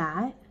to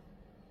that?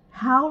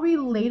 How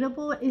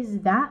relatable is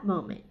that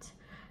moment?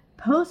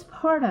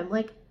 Postpartum,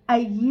 like a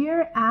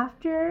year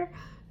after,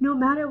 no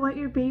matter what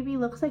your baby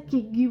looks like,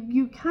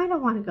 you kind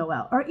of want to go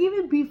out. Or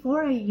even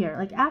before a year,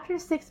 like after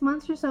 6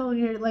 months or so, when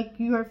you're like,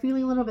 you are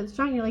feeling a little bit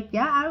strong, you're like,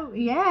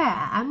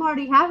 I'm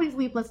already having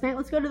sleepless night,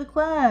 let's go to the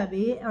club,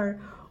 or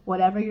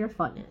whatever your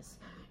fun is.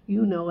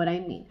 You know what I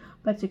mean.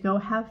 But to go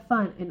have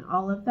fun and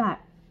all of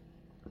that,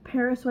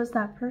 Paris was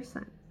that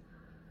person.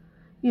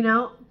 You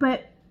know,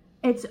 but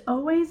it's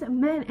always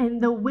men,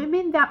 and the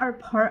women that are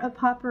part of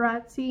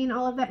paparazzi and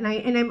all of that,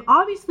 and I'm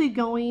obviously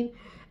going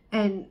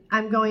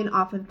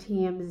off of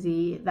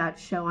TMZ, that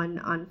show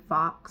on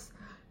Fox.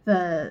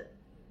 The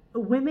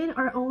women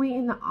are only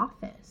in the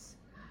office,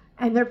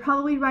 and they're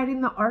probably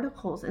writing the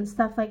articles and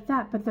stuff like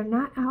that, but they're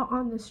not out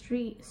on the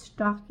street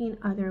stalking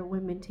other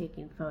women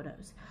taking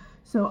photos.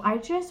 So I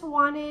just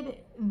wanted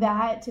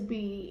that to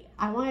be,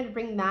 I wanted to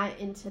bring that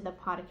into the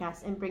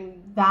podcast and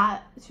bring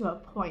that to a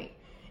point.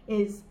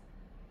 Is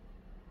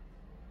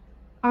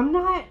I'm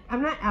not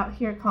out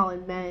here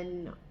calling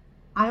men,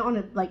 I don't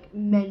want to like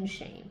men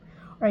shame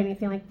or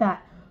anything like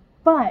that,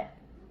 but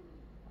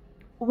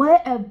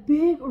what a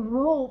big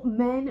role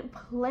men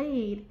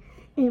played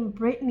in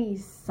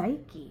Britney's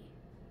psyche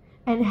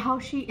and how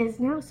she is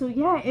now. So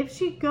yeah, if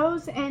she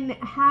goes and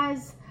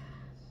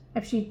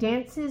if she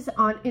dances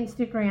on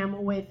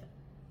Instagram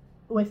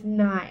with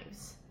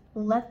knives,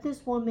 let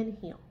this woman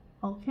heal,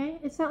 okay?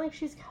 It's not like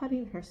she's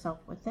cutting herself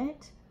with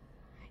it.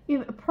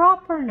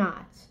 Prop or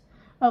not,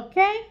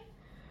 okay?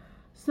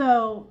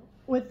 So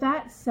with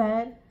that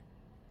said,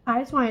 I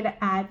just wanted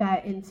to add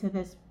that into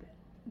this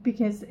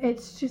because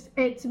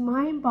it's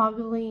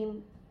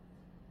mind-boggling.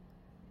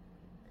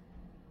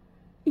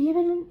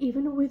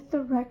 Even with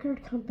the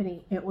record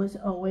company, it was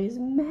always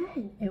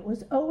men. It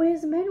was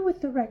always men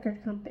with the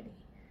record company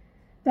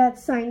that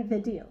signed the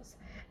deals.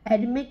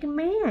 Ed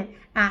McMahon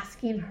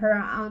asking her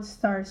on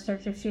Star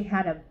Search if she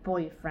had a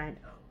boyfriend.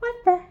 What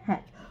the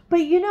heck?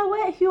 But you know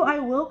what? Who I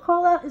will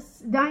call out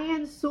is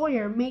Diane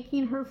Sawyer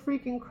making her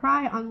freaking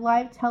cry on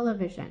live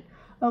television.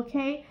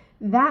 Okay?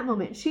 That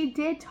moment. She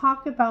did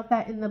talk about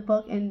that in the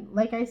book. And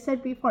like I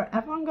said before,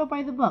 everyone go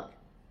buy the book.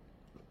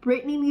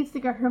 Britney needs to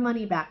get her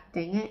money back.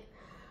 Dang it.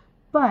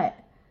 But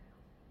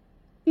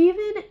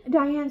even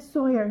Diane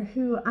Sawyer,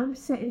 who I'm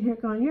sitting here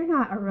going, you're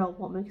not a real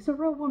woman. Because a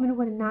real woman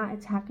would not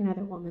attack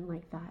another woman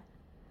like that.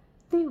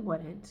 They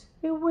wouldn't.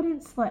 They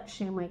wouldn't slut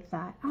shame like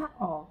that at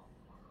all.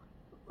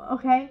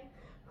 Okay?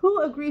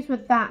 Who agrees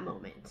with that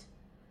moment?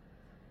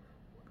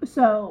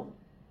 So,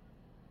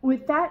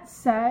 with that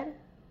said,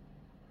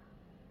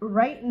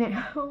 right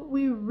now,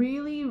 we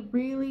really,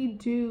 really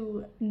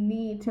do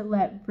need to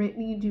let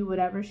Britney do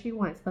whatever she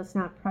wants. Let's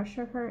not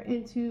pressure her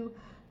into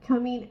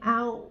coming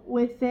out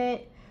with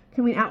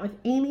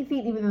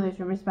anything, even though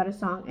there's rumors about a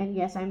song. And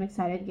yes, I'm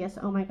excited. Yes,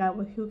 oh my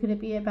God, who could it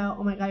be about?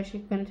 Oh my God,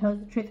 she's going to tell us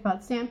the truth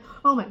about Sam.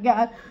 Oh my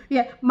God.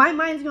 Yeah, my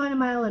mind's going a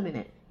mile a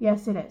minute.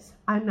 Yes, it is.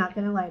 I'm not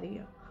going to lie to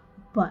you.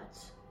 But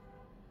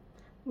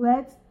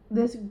let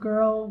this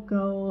girl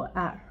go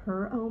at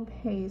her own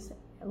pace.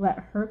 Let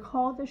her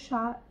call the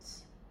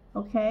shots.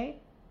 Okay?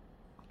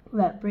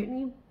 Let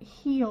Britney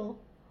heal.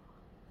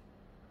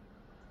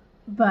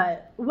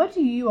 But what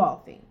do you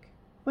all think?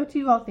 What do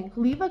you all think?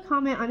 Leave a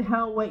comment on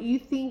what you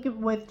think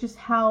with just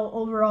how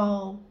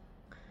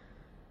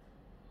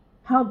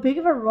big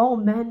of a role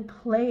men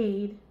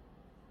played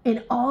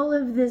in all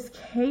of this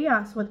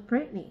chaos with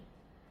Britney.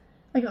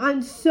 Like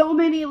on so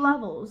many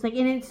levels. Like,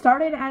 and it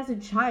started as a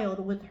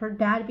child with her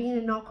dad being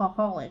an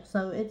alcoholic.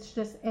 So it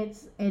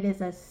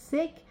is a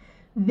sick,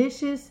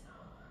 vicious,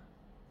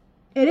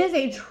 it is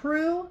a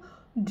true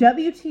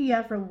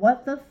WTF or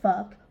what the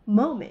fuck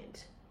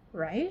moment,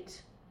 right?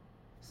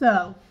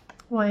 So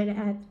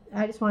I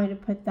just wanted to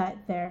put that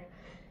there.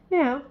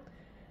 Now,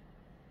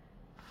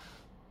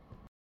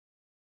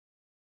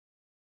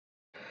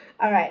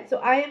 all right, so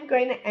I am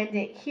going to end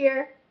it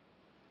here.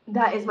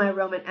 That is my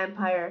Roman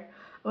Empire,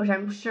 which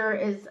I'm sure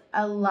is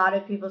a lot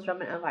of people's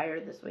Roman Empire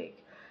this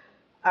week.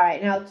 All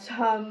right, now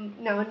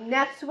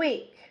next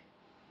week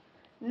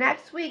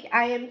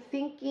I am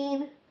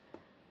thinking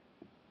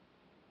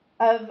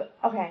of,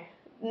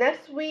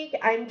 next week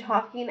I'm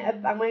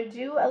going to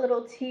do a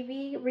little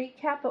TV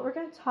recap, but we're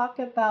going to talk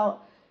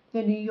about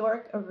the New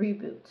York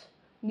reboot.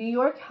 New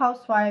York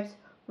Housewives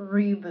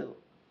reboot.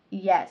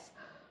 Yes.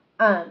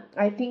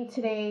 I think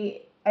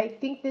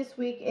this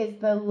week is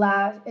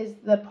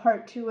the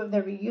part 2 of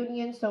the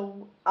reunion,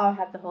 so I'll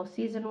have the whole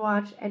season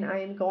watched, and I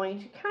am going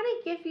to kind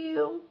of give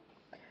you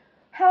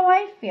how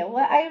I feel,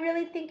 what I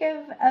really think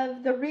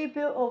of the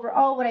reboot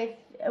overall, what I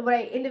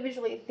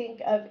individually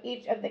think of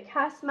each of the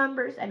cast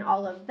members and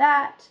all of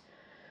that.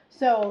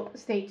 So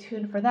stay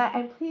tuned for that,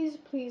 and please,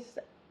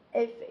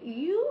 if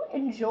you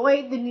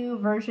enjoyed the new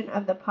version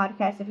of the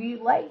podcast, if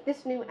you like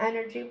this new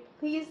energy,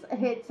 please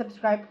hit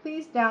subscribe,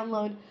 please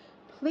download,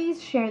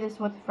 please share this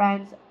with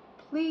friends.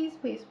 Please,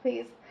 please,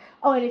 please.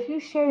 Oh, and if you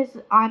share this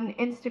on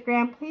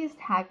Instagram, please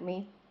tag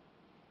me.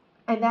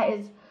 And that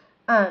is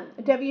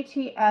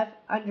WTF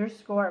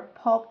underscore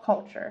pulp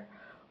culture.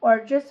 Or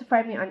just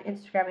find me on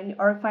Instagram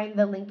or find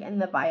the link in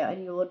the bio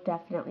and you will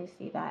definitely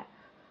see that.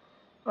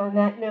 On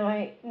that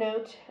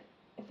note,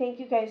 thank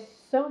you guys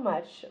so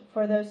much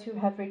for those who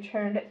have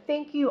returned.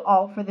 Thank you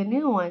all for the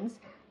new ones.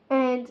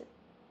 And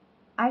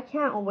I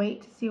can't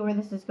wait to see where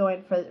this is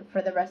going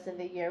for the rest of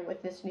the year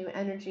with this new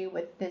energy,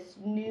 with this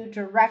new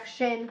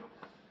direction.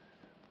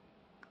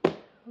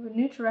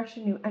 New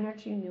direction, new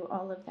energy, new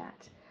all of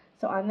that.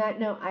 So on that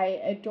note, I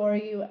adore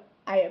you.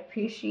 I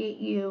appreciate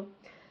you.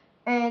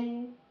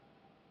 And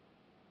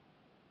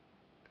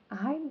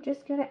I'm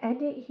just going to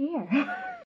end it here.